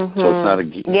 Mm-hmm. So it's not a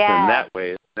game. In that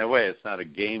way, it's not a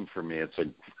game for me.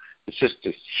 It's just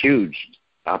a huge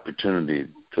opportunity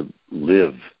to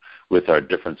live with our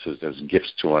differences as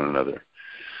gifts to one another.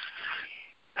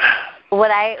 What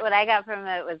I got from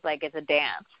it was like it's a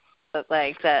dance.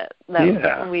 Like that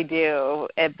we do,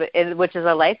 which is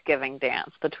a life-giving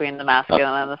dance between the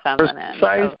masculine and the feminine.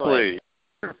 Precisely.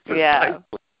 Yeah,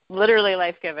 literally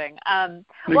life-giving.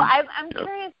 Well, I'm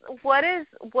curious, what is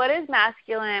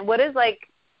masculine? What is like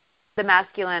the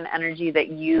masculine energy that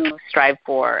you strive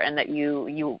for and that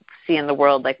you see in the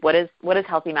world? Like, what is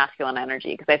healthy masculine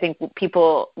energy? Because I think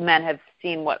men have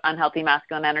seen what unhealthy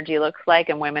masculine energy looks like,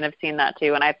 and women have seen that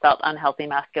too. And I've felt unhealthy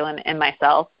masculine in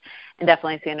myself, and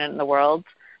definitely seen it in the world.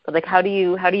 But like, how do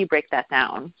you break that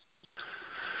down?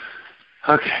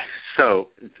 Okay, so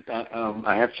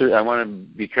I want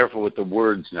to be careful with the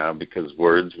words now, because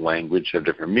words, language have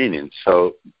different meanings.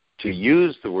 So to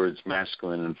use the words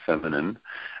masculine and feminine,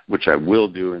 which I will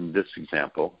do in this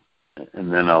example,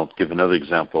 and then I'll give another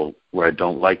example where I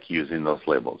don't like using those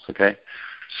labels, okay?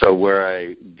 So where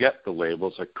I get the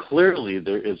labels are clearly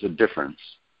there is a difference.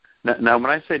 Now, when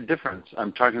I say difference,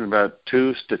 I'm talking about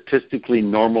two statistically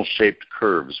normal-shaped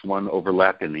curves, one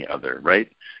overlapping the other,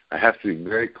 right? I have to be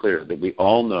very clear that we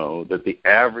all know that the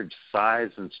average size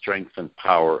and strength and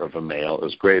power of a male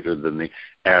is greater than the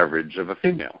average of a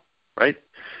female, right?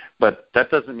 But that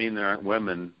doesn't mean there aren't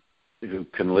women who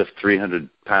can lift 300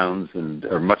 pounds and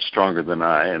are much stronger than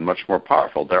I and much more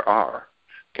powerful. There are.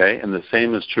 Okay, and the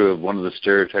same is true of one of the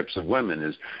stereotypes of women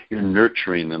is you're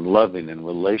nurturing and loving and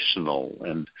relational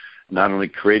and not only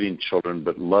creating children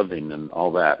but loving and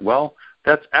all that. Well,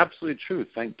 that's absolutely true,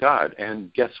 thank God.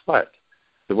 And guess what?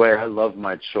 The way I love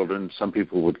my children, some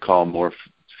people would call more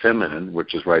feminine,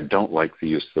 which is where I don't like the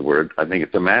use of the word. I think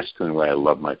it's a masculine way I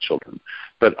love my children.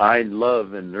 But I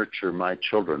love and nurture my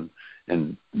children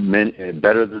and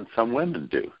better than some women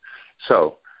do.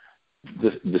 So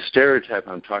the stereotype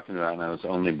I'm talking about now is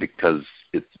only because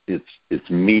its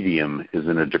medium is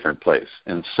in a different place.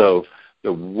 And so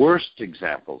the worst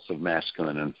examples of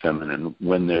masculine and feminine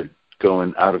when they're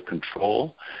going out of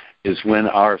control is when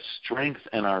our strength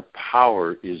and our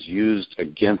power is used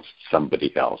against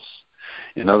somebody else.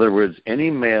 In other words, any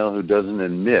male who doesn't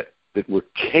admit that we're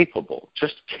capable,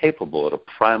 just capable at a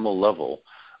primal level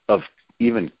of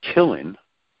even killing,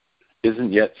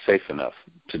 isn't yet safe enough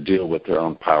to deal with their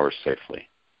own power safely.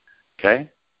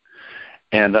 Okay?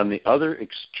 And on the other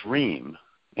extreme,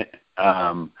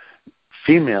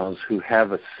 females who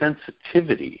have a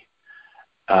sensitivity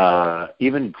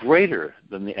even greater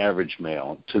than the average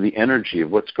male to the energy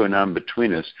of what's going on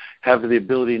between us have the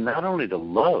ability not only to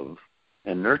love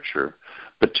and nurture,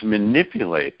 but to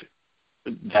manipulate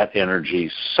that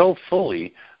energy so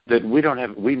fully that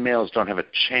we males don't have a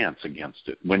chance against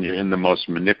it when you're in the most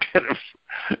manipulative,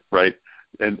 right?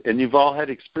 And you've all had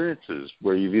experiences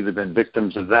where you've either been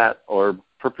victims of that or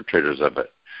perpetrators of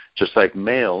it. Just like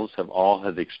males have all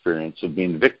had the experience of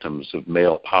being victims of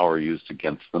male power used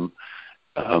against them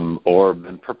or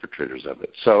been perpetrators of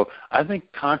it. So I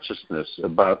think consciousness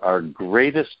about our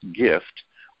greatest gift,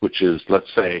 which is,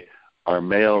 let's say, our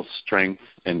male strength,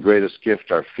 and greatest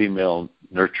gift, our female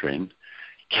nurturing,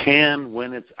 can,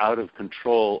 when it's out of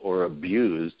control or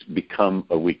abused, become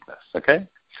a weakness, okay?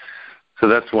 So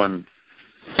that's one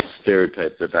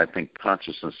stereotype that I think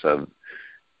consciousness of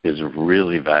is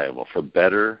really valuable, for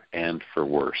better and for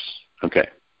worse. Okay.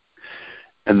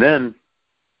 And then,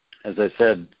 as I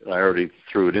said, I already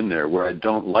threw it in there, where I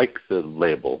don't like the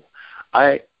label.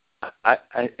 I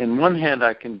in one hand,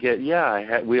 I can get,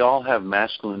 we all have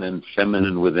masculine and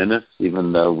feminine within us,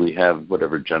 even though we have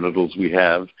whatever genitals we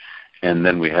have, and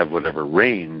then we have whatever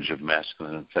range of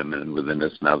masculine and feminine within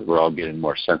us, now that we're all getting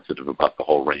more sensitive about the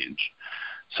whole range.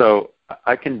 So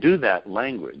I can do that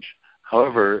language.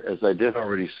 However, as I did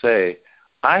already say,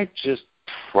 I just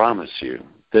promise you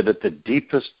that at the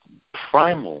deepest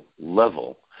primal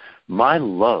level, my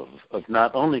love of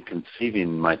not only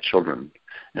conceiving my children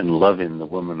and loving the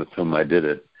woman with whom I did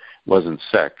it wasn't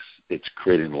sex, it's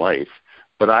creating life.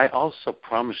 But I also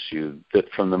promise you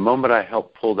that from the moment I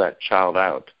helped pull that child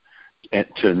out and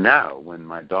to now, when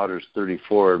my daughter's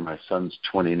 34 and my son's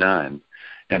 29,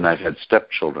 and I've had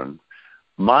stepchildren,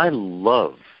 my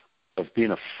love of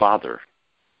being a father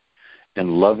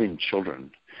and loving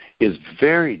children is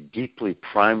very deeply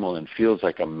primal and feels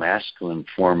like a masculine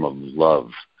form of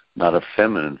love, not a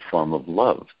feminine form of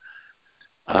love.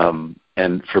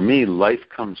 And for me, life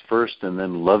comes first, and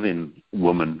then loving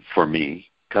woman for me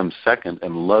comes second,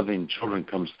 and loving children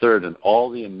comes third, and all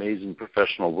the amazing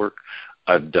professional work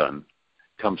I've done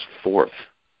comes fourth.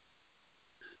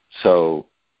 So,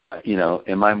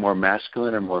 am I more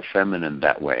masculine or more feminine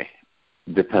that way?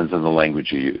 Depends on the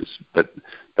language you use. But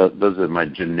those are my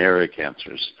generic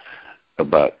answers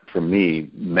about, for me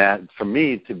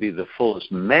to be the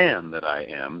fullest man that I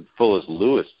am, fullest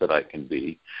Lewis that I can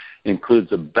be,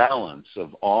 includes a balance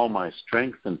of all my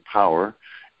strength and power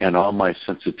and all my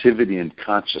sensitivity and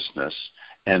consciousness,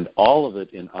 and all of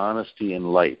it in honesty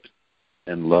and light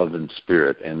and love and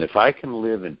spirit. And if I can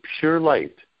live in pure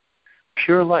light,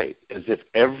 as if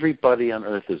everybody on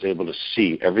earth is able to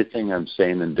see everything I'm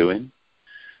saying and doing,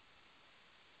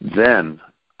 then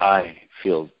I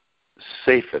feel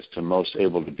safest and most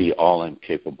able to be all I'm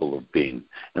capable of being,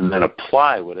 and then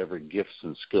apply whatever gifts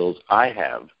and skills I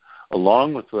have,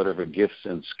 along with whatever gifts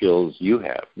and skills you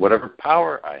have, whatever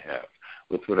power I have,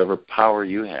 with whatever power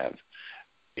you have,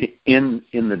 in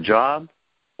the job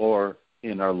or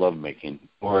in our lovemaking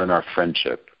or in our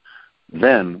friendship.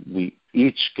 Then we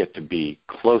each get to be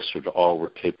closer to all we're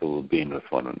capable of being with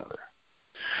one another.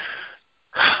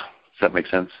 Does that make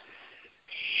sense?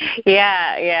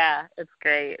 Yeah, it's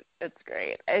great.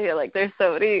 I feel like there's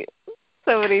so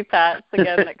many thoughts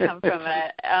again that come from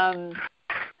it.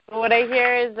 What I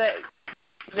hear is that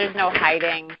there's no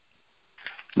hiding.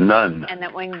 None. And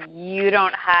that when you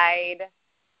don't hide,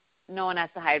 no one has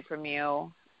to hide from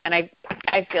you. And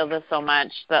I feel this so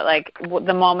much, that like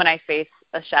the moment I face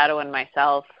a shadow in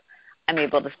myself, I'm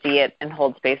able to see it and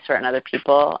hold space for it in other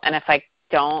people. And if I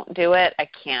don't do it, I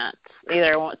can't.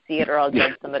 Either I won't see it or I'll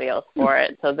judge somebody else for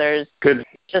it. So there's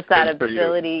just that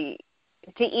ability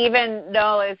to even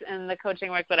know, is in the coaching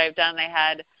work that I've done,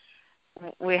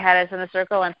 we had us in a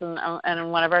circle once,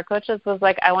 and one of our coaches was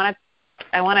like, I want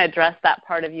to address that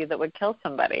part of you that would kill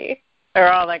somebody.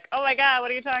 They're all like, oh my God,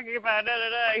 what are you talking about? Da, da,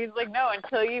 da. He's like, no,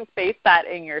 until you face that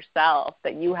in yourself,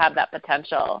 that you have that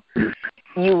potential,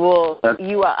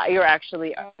 you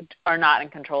actually are not in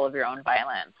control of your own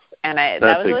violence. And that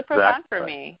was really profound for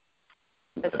me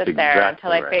to sit there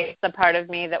until I face the part of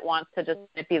me that wants to just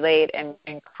manipulate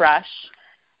and crush.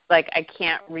 Like, I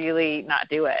can't really not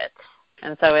do it.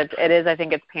 And so it is, I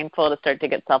think it's painful to start to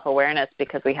get self-awareness,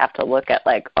 because we have to look at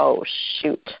like, oh,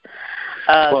 shoot.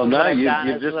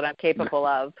 This is what I'm capable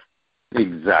of.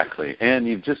 Exactly. And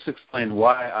you've just explained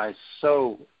why I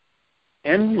so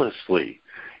endlessly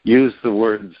use the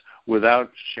words without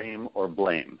shame or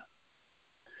blame.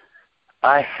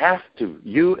 I have to,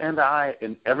 you and I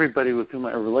and everybody with whom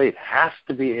I relate has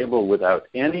to be able, without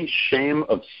any shame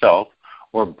of self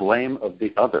or blame of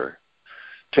the other,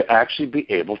 to actually be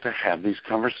able to have these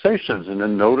conversations and to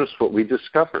notice what we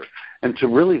discover and to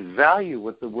really value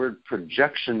what the word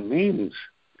projection means.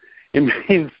 It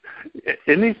means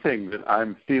anything that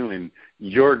I'm feeling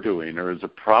you're doing or is a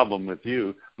problem with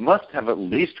you must have at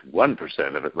least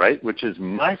 1% of it, right? Which is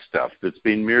my stuff that's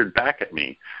being mirrored back at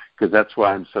me, because that's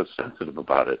why I'm so sensitive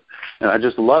about it. And I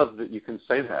just love that you can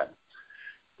say that.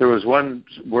 There was one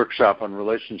workshop on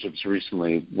relationships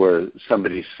recently where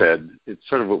somebody said, it's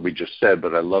sort of what we just said,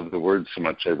 but I love the words so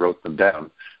much I wrote them down.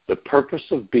 The purpose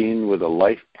of being with a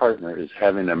life partner is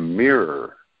having a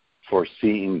mirror for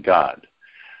seeing God.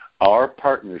 Our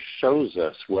partner shows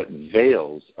us what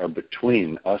veils are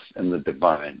between us and the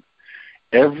divine.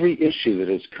 Every issue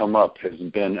that has come up has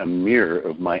been a mirror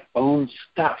of my own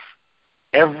stuff.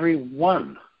 Every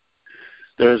one.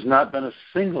 There has not been a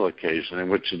single occasion in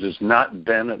which it has not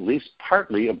been at least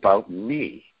partly about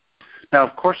me. Now,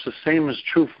 of course, the same is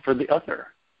true for the other.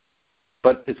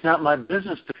 But it's not my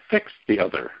business to fix the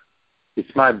other.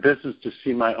 It's my business to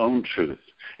see my own truth.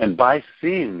 And by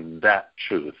seeing that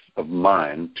truth of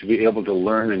mine, to be able to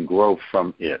learn and grow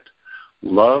from it.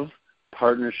 Love,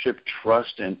 partnership,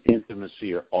 trust, and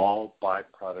intimacy are all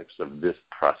byproducts of this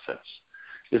process.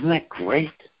 Isn't that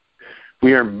great?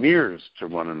 We are mirrors to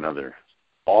one another,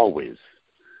 always.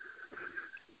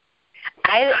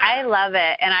 I love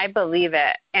it, and I believe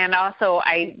it. And also,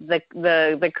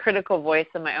 the critical voice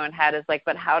in my own head is like,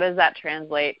 but how does that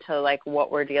translate to like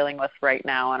what we're dealing with right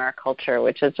now in our culture,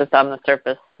 which is just on the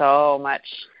surface so much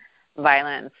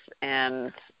violence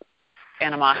and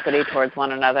animosity towards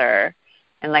one another.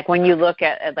 And like when you look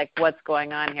at like what's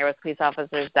going on here with police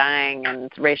officers dying and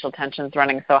racial tensions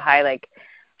running so high, like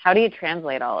how do you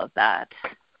translate all of that?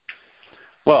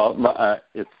 Well,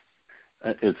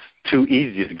 it's too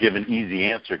easy to give an easy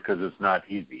answer because it's not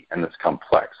easy and it's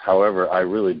complex. However, I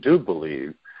really do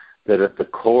believe that at the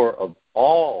core of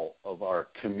all of our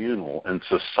communal and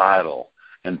societal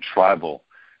and tribal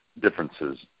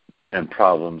differences and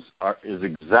problems is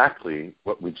exactly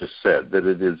what we just said, that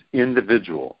it is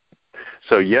individual.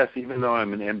 So yes, even though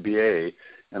I'm an MBA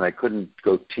and I couldn't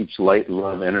go teach light,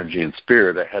 love, energy, and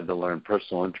spirit, I had to learn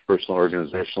personal, interpersonal,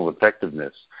 organizational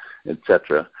effectiveness,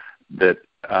 etc. That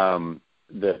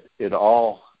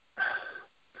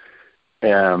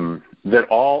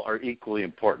all are equally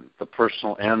important, the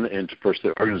personal and the interpersonal,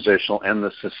 the organizational and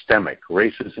the systemic,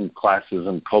 racism,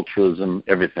 classism, culturalism,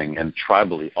 everything, and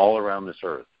tribally, all around this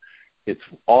earth. It's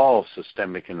all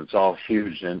systemic and it's all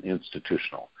huge and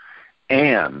institutional.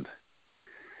 And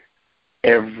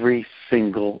every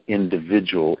single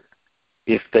individual,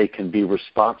 if they can be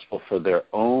responsible for their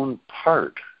own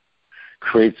part,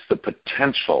 creates the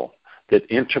potential that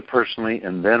interpersonally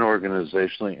and then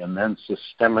organizationally and then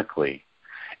systemically,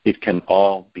 it can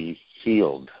all be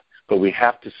healed. But we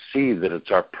have to see that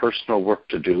it's our personal work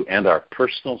to do and our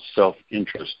personal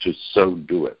self-interest to so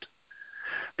do it.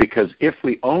 Because if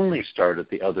we only start at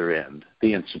the other end,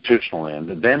 the institutional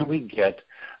end, then we get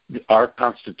our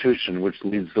Constitution, which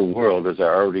leads the world, as I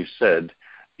already said,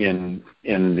 in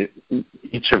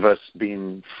each of us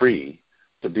being free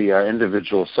to be our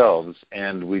individual selves,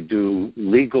 and we do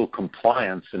legal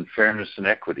compliance and fairness and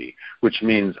equity, which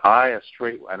means I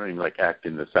don't even like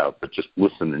acting this out, but just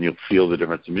listen and you'll feel the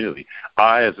difference immediately.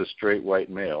 I, as a straight white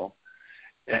male,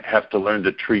 have to learn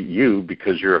to treat you,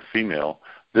 because you're a female,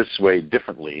 this way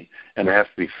differently, and I have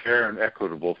to be fair and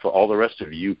equitable for all the rest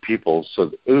of you people.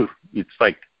 So, it's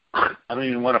like, I don't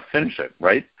even want to finish it,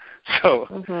 right? So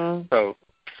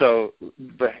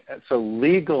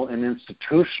legal and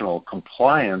institutional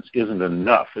compliance isn't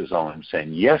enough, is all I'm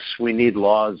saying. Yes, we need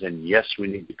laws, and yes, we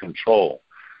need to control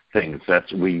things.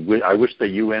 I wish the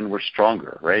UN were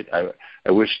stronger, right?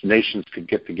 I wish nations could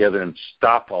get together and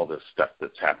stop all this stuff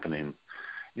that's happening,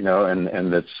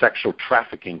 and that sexual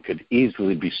trafficking could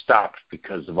easily be stopped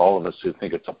because of all of us who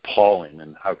think it's appalling.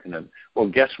 And how can it? Well,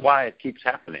 guess why it keeps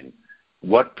happening?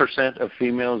 What percent of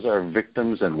females are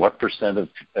victims and what percent of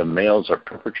males are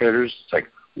perpetrators? It's like,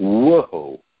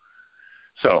 whoa.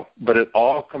 So, but it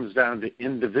all comes down to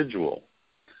individual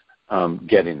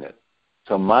getting it.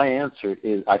 So my answer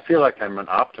is, I feel like I'm an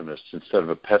optimist instead of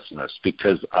a pessimist,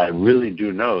 because I really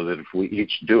do know that if we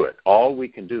each do it, all we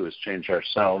can do is change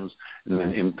ourselves and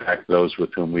then impact those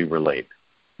with whom we relate,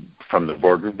 from the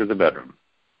boardroom to the bedroom.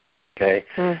 Okay,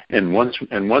 and once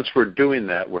we're doing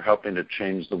that, we're helping to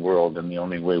change the world in the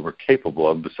only way we're capable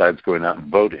of, besides going out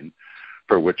and voting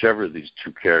for whichever of these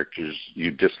two characters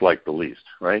you dislike the least.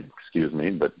 Right? Excuse me,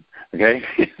 but okay,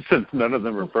 since none of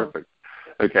them are perfect.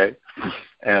 Okay,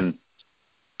 and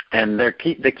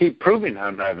they keep proving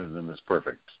how neither of them is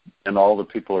perfect, and all the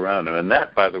people around them. And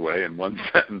that, by the way, in one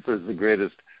sentence, is the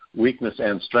greatest weakness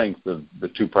and strength of the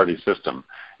two-party system,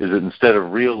 is that instead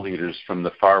of real leaders from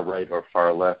the far right or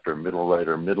far left or middle right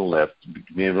or middle left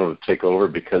being able to take over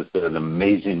because they're the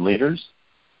amazing leaders,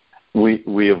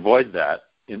 we avoid that.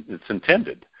 It's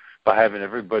intended by having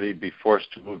everybody be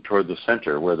forced to move toward the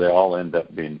center, where they all end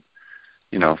up being,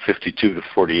 52 to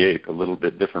 48, a little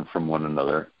bit different from one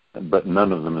another, but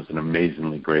none of them is an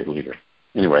amazingly great leader.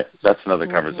 Anyway, that's another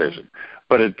conversation.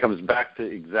 But it comes back to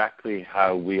exactly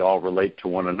how we all relate to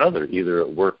one another, either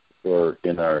at work or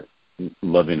in our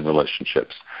loving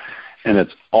relationships. And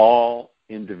it's all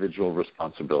individual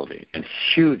responsibility and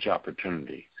huge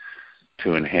opportunity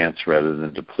to enhance rather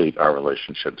than deplete our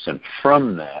relationships. And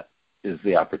from that is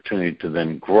the opportunity to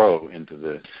then grow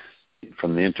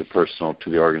from the interpersonal to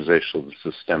the organizational,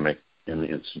 the systemic, and the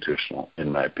institutional,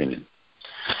 in my opinion.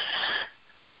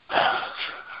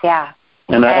 Yeah.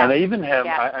 And I even have,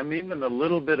 I'm even a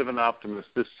little bit of an optimist.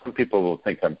 Some people will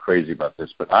think I'm crazy about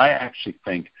this, but I actually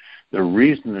think the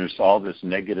reason there's all this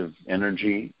negative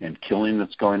energy and killing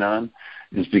that's going on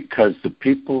is because the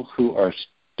people who are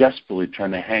desperately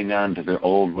trying to hang on to their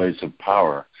old ways of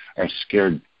power are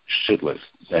scared shitless.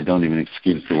 I don't even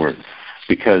excuse the word,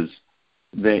 because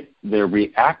they're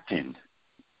reacting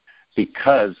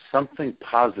because something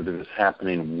positive is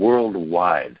happening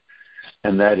worldwide.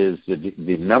 And that is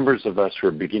the numbers of us who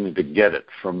are beginning to get it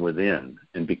from within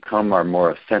and become our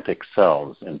more authentic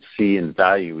selves and see and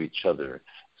value each other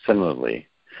similarly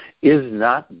is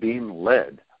not being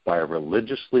led by a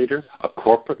religious leader, a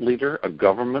corporate leader, a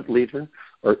government leader,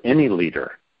 or any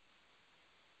leader.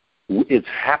 It's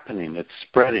happening. It's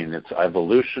spreading. It's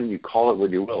evolution. You call it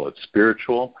what you will. It's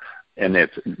spiritual. And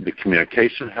the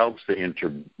communication helps.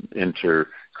 The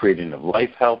creating of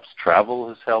life helps. Travel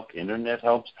has helped. Internet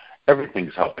helps.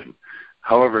 Everything's helping.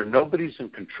 However, nobody's in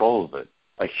control of it.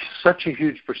 Such a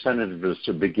huge percentage of us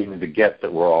are beginning to get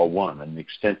that we're all one, and the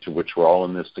extent to which we're all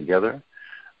in this together,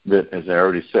 that, as I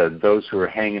already said, those who are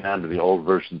hanging on to the old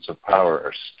versions of power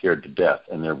are scared to death,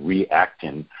 and they're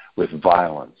reacting with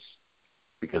violence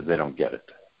because they don't get it.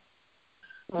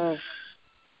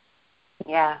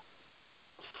 Yeah.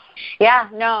 Yeah,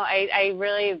 no, I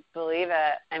really believe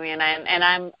it. I mean,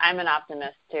 I'm an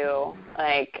optimist too,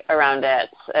 like around it,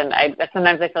 and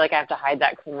sometimes I feel like I have to hide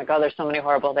that because I'm like, oh, there's so many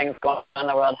horrible things going on in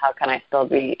the world. How can I still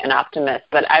be an optimist?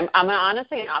 But I'm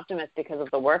honestly an optimist because of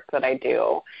the work that I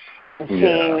do, and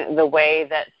seeing the way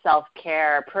that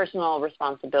self-care, personal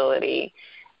responsibility,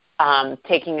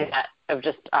 taking that of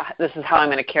just this is how I'm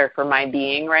going to care for my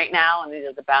being right now, and these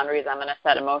are the boundaries I'm going to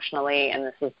set emotionally, and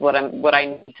this is what I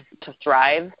need to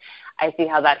thrive. I see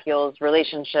how that heals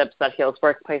relationships, that heals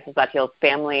workplaces, that heals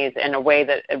families in a way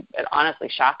that it honestly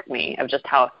shocks me of just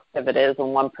how effective it is when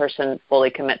one person fully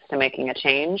commits to making a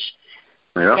change.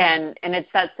 Yeah. And it's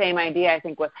that same idea, I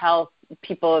think, with health.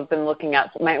 People have been looking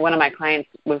at one of my clients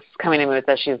was coming to me with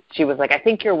this. She was like, I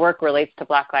think your work relates to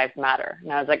Black Lives Matter.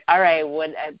 And I was like, all right,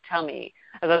 tell me.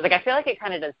 I was like, I feel like it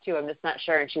kind of does too. I'm just not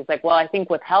sure. And she's like, well, I think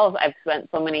with health, I've spent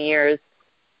so many years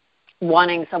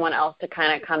wanting someone else to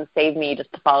kind of come save me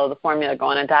just to follow the formula, go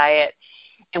on a diet.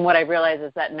 And what I realized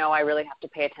is that, no, I really have to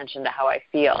pay attention to how I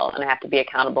feel, and I have to be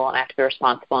accountable, and I have to be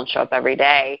responsible and show up every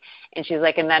day. And she's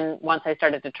like, and then once I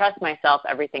started to trust myself,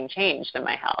 everything changed in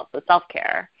my health, the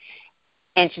self-care.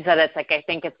 And she said, it's like, I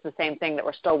think it's the same thing, that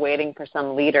we're still waiting for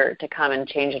some leader to come and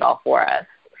change it all for us.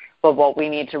 But what we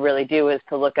need to really do is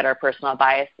to look at our personal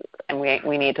biases, and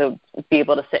we need to be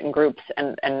able to sit in groups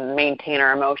and maintain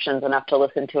our emotions enough to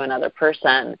listen to another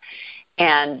person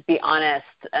and be honest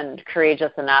and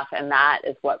courageous enough, and that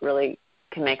is what really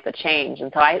can make the change.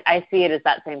 And so I see it as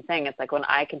that same thing. It's like when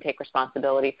I can take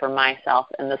responsibility for myself,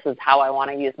 and this is how I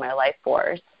want to use my life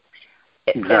force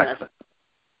in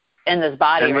this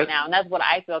body right now. And that's what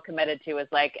I feel committed to, is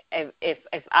like if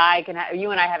I can you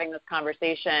and I having this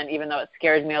conversation, even though it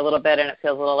scares me a little bit and it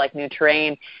feels a little like new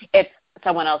terrain, if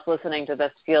someone else listening to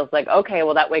this feels like, okay,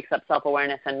 well, that wakes up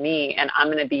self-awareness in me, and I'm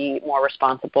going to be more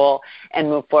responsible and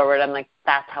move forward. I'm like,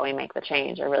 that's how we make the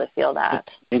change. I really feel that.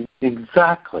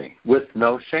 Exactly. With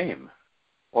no shame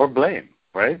or blame,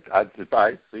 right? I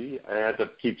had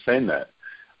to keep saying that.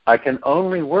 I can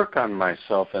only work on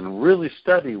myself and really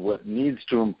study what needs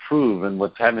to improve and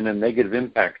what's having a negative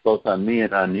impact both on me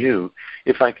and on you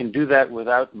if I can do that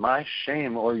without my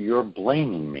shame or your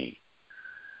blaming me.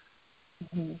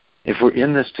 Mm-hmm. If we're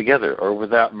in this together, or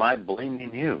without my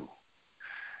blaming you.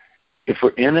 If we're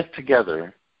in it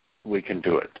together, we can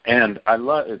do it. And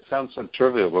it sounds so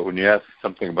trivial, but when you ask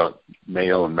something about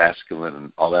male and masculine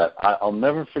and all that, I'll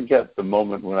never forget the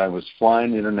moment when I was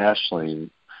flying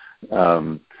internationally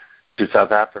to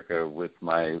South Africa with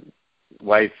my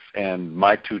wife and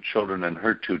my 2 children and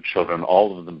her 2 children,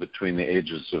 all of them between the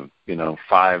ages of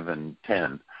 5 and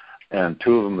 10. And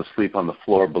 2 of them asleep on the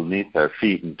floor beneath our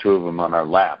feet, and 2 of them on our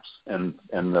laps. And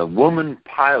the woman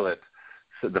pilot,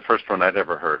 said, the first one I'd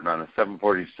ever heard, on a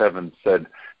 747, said,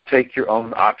 "Take your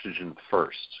own oxygen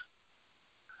first."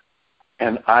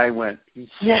 And I went,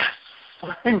 yes,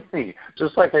 finally,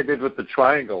 just like I did with the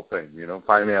triangle thing.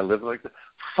 Finally I lived like that.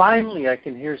 Finally I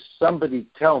can hear somebody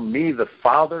tell me, the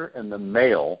father and the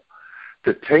male,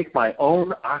 to take my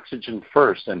own oxygen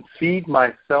first and feed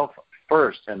myself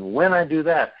first. And when I do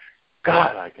that,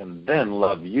 God, I can then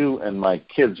love you and my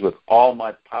kids with all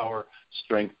my power,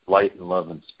 strength, light, and love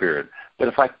and spirit. But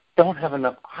if I don't have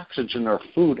enough oxygen or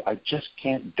food, I just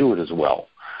can't do it as well.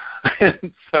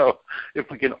 And so if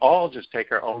we can all just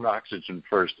take our own oxygen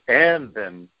first and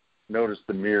then notice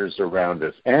the mirrors around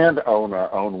us and own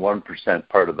our own 1%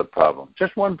 part of the problem.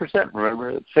 Just 1%, remember,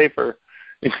 it's safer.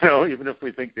 Even if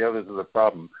we think the others are the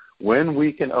problem. When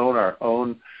we can own our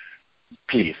own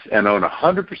peace and own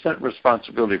 100%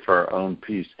 responsibility for our own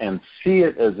peace and see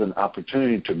it as an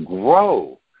opportunity to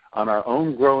grow on our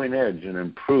own growing edge and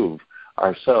improve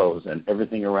ourselves and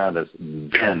everything around us,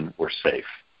 then we're safe.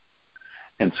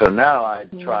 And so now I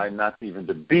try not even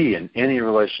to be in any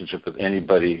relationship with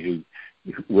anybody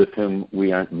with whom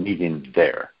we aren't meeting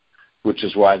there, which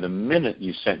is why the minute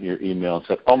you sent your email and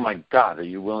said, oh, my God, are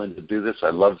you willing to do this?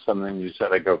 I love something you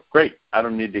said. I go, great. I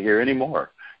don't need to hear any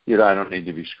more. I don't need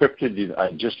to be scripted.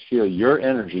 I just feel your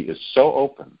energy is so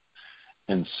open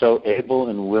and so able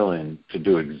and willing to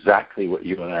do exactly what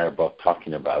you and I are both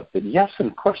talking about. That, yes, and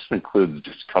of course it includes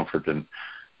discomfort, and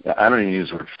I don't even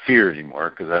use the word fear anymore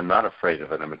because I'm not afraid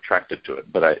of it. I'm attracted to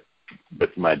it. But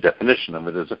my definition of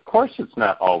it is, of course it's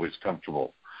not always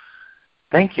comfortable.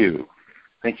 Thank you.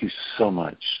 Thank you so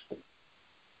much.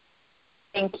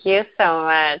 Thank you so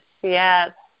much.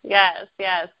 Yes.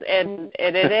 And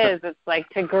it is. It's like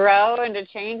to grow and to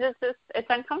change. It's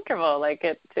uncomfortable.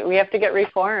 We have to get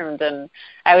reformed. And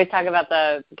I always talk about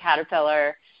the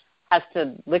caterpillar has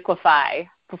to liquefy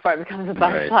before it becomes a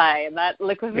butterfly. Right. And that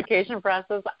liquefaction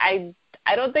process, I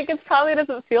don't think it probably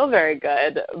doesn't feel very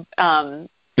good. But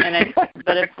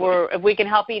if we can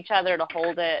help each other to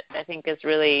hold it, I think is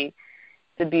really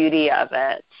the beauty of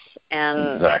it.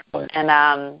 And exactly. And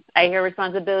I hear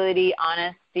responsibility,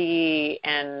 honesty,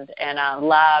 and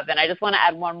love. And I just want to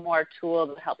add one more tool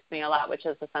that helps me a lot, which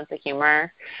is the sense of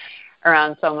humor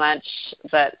around so much.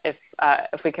 But if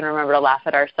we can remember to laugh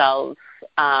at ourselves,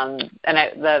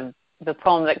 the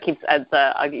poem that keeps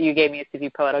you gave me a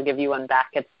Sufi poet, I'll give you one back.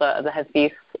 It's the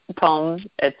Hadith poem.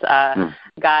 It's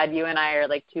God, you and I are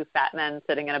like two fat men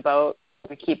sitting in a boat.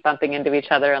 We keep bumping into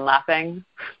each other and laughing.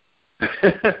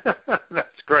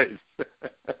 That's great.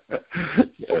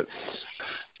 Yes,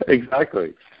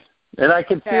 exactly. And I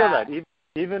can feel that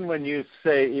even when you're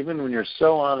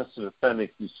so honest and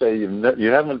authentic, you say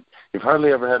you've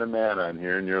hardly ever had a man on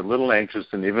here, and you're a little anxious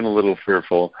and even a little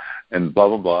fearful, and blah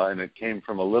blah blah, and it came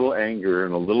from a little anger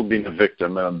and a little being a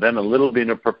victim, and then a little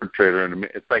being a perpetrator, and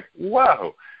it's like,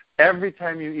 wow. Every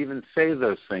time you even say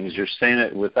those things, you're saying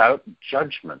it without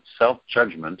judgment,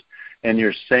 self-judgment, and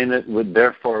you're saying it with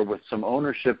some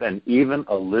ownership and even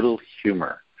a little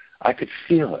humor. I could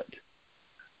feel it.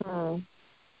 Mm.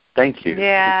 Thank you.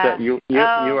 Yeah. You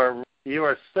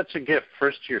are such a gift,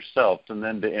 first to yourself and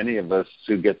then to any of us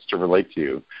who gets to relate to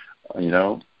you.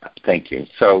 Thank you.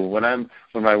 So when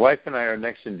my wife and I are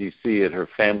next in D.C. at her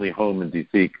family home in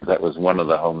D.C., because that was one of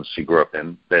the homes she grew up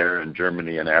in there in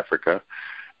Germany and Africa,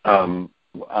 I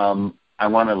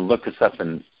want to look us up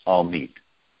and all meet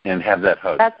and have that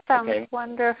hug. That sounds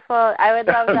wonderful. I would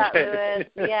love that, Louis.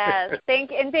 Yes.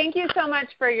 Thank you so much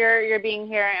for your being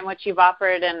here and what you've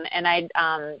offered, and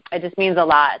it just means a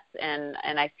lot. And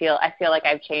I feel like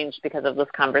I've changed because of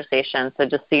this conversation. So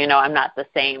just so you know, I'm not the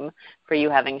same for you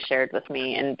having shared with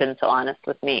me and been so honest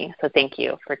with me. So thank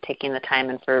you for taking the time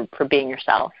and for being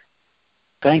yourself.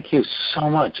 Thank you so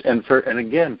much, and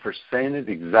again for saying it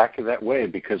exactly that way.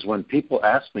 Because when people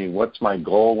ask me what's my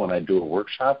goal when I do a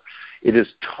workshop, it is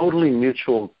totally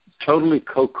mutual, totally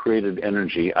co-created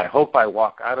energy. I hope I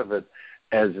walk out of it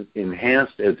as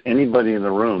enhanced as anybody in the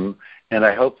room, and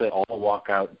I hope they all walk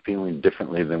out feeling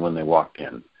differently than when they walked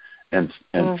in. And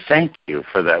thank you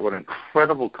for that. What an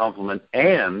incredible compliment.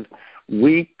 And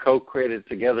we co-created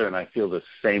together, and I feel the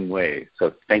same way.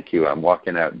 So thank you. I'm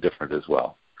walking out different as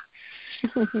well.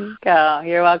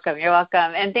 You're welcome.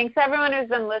 And thanks to everyone who's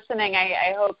been listening.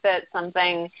 I hope that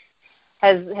something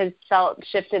has felt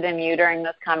shifted in you during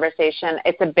this conversation.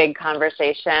 It's a big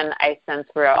conversation. I sense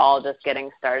we're all just getting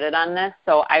started on this.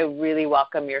 So I really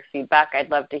welcome your feedback.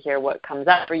 I'd love to hear what comes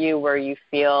up for you, where you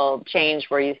feel changed,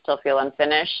 where you still feel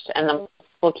unfinished, and then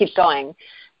we'll keep going.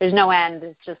 There's no end.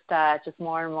 It's just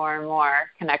more and more and more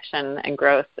connection and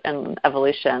growth and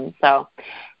evolution. So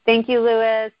thank you,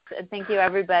 Louis, and thank you,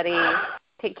 everybody.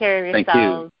 Take care of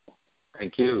yourselves.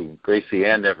 Thank you, Gracie,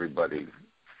 and everybody.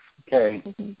 Okay,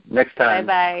 next time.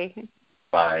 Bye-bye.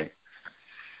 Bye.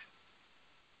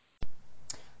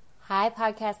 Hi,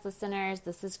 podcast listeners.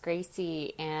 This is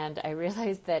Gracie, and I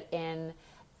realized that in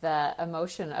the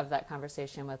emotion of that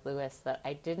conversation with Louis that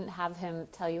I didn't have him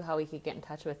tell you how he could get in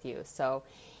touch with you. So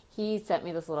he sent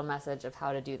me this little message of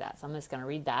how to do that. So I'm just going to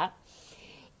read that.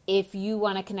 If you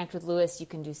want to connect with Louis, you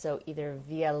can do so either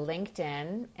via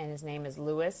LinkedIn, and his name is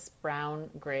Louis Brown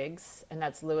Griggs, and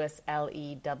that's Louis,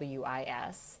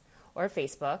 Lewis, or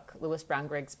Facebook, Louis Brown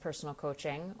Griggs Personal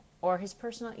Coaching, or his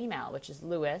personal email, which is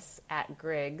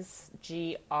louis@griggs,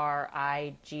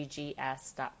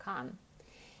 griggs.com.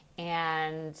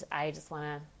 And I just want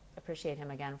to appreciate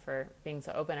him again for being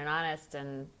so open and honest,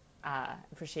 and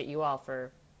appreciate you all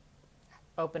for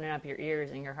opening up your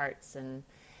ears and your hearts. And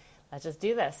let's just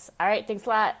do this. All right. Thanks a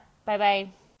lot. Bye-bye.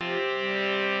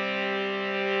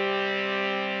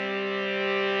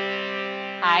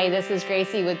 Hi, this is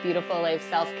Gracie with Beautiful Life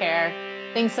Self-Care.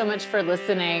 Thanks so much for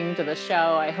listening to the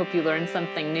show. I hope you learned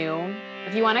something new.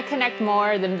 If you want to connect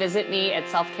more, then visit me at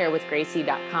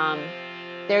selfcarewithgracie.com.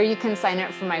 There you can sign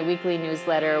up for my weekly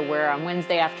newsletter where on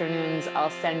Wednesday afternoons I'll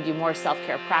send you more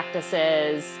self-care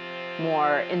practices,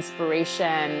 more inspiration,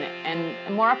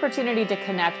 and more opportunity to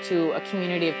connect to a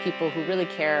community of people who really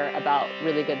care about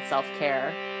really good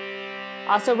self-care.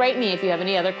 Also, write me if you have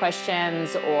any other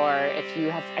questions or if you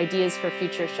have ideas for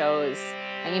future shows.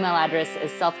 My email address is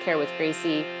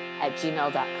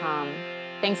selfcarewithgracie@gmail.com.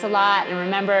 Thanks a lot, and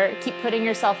remember, keep putting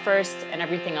yourself first and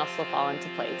everything else will fall into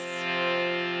place.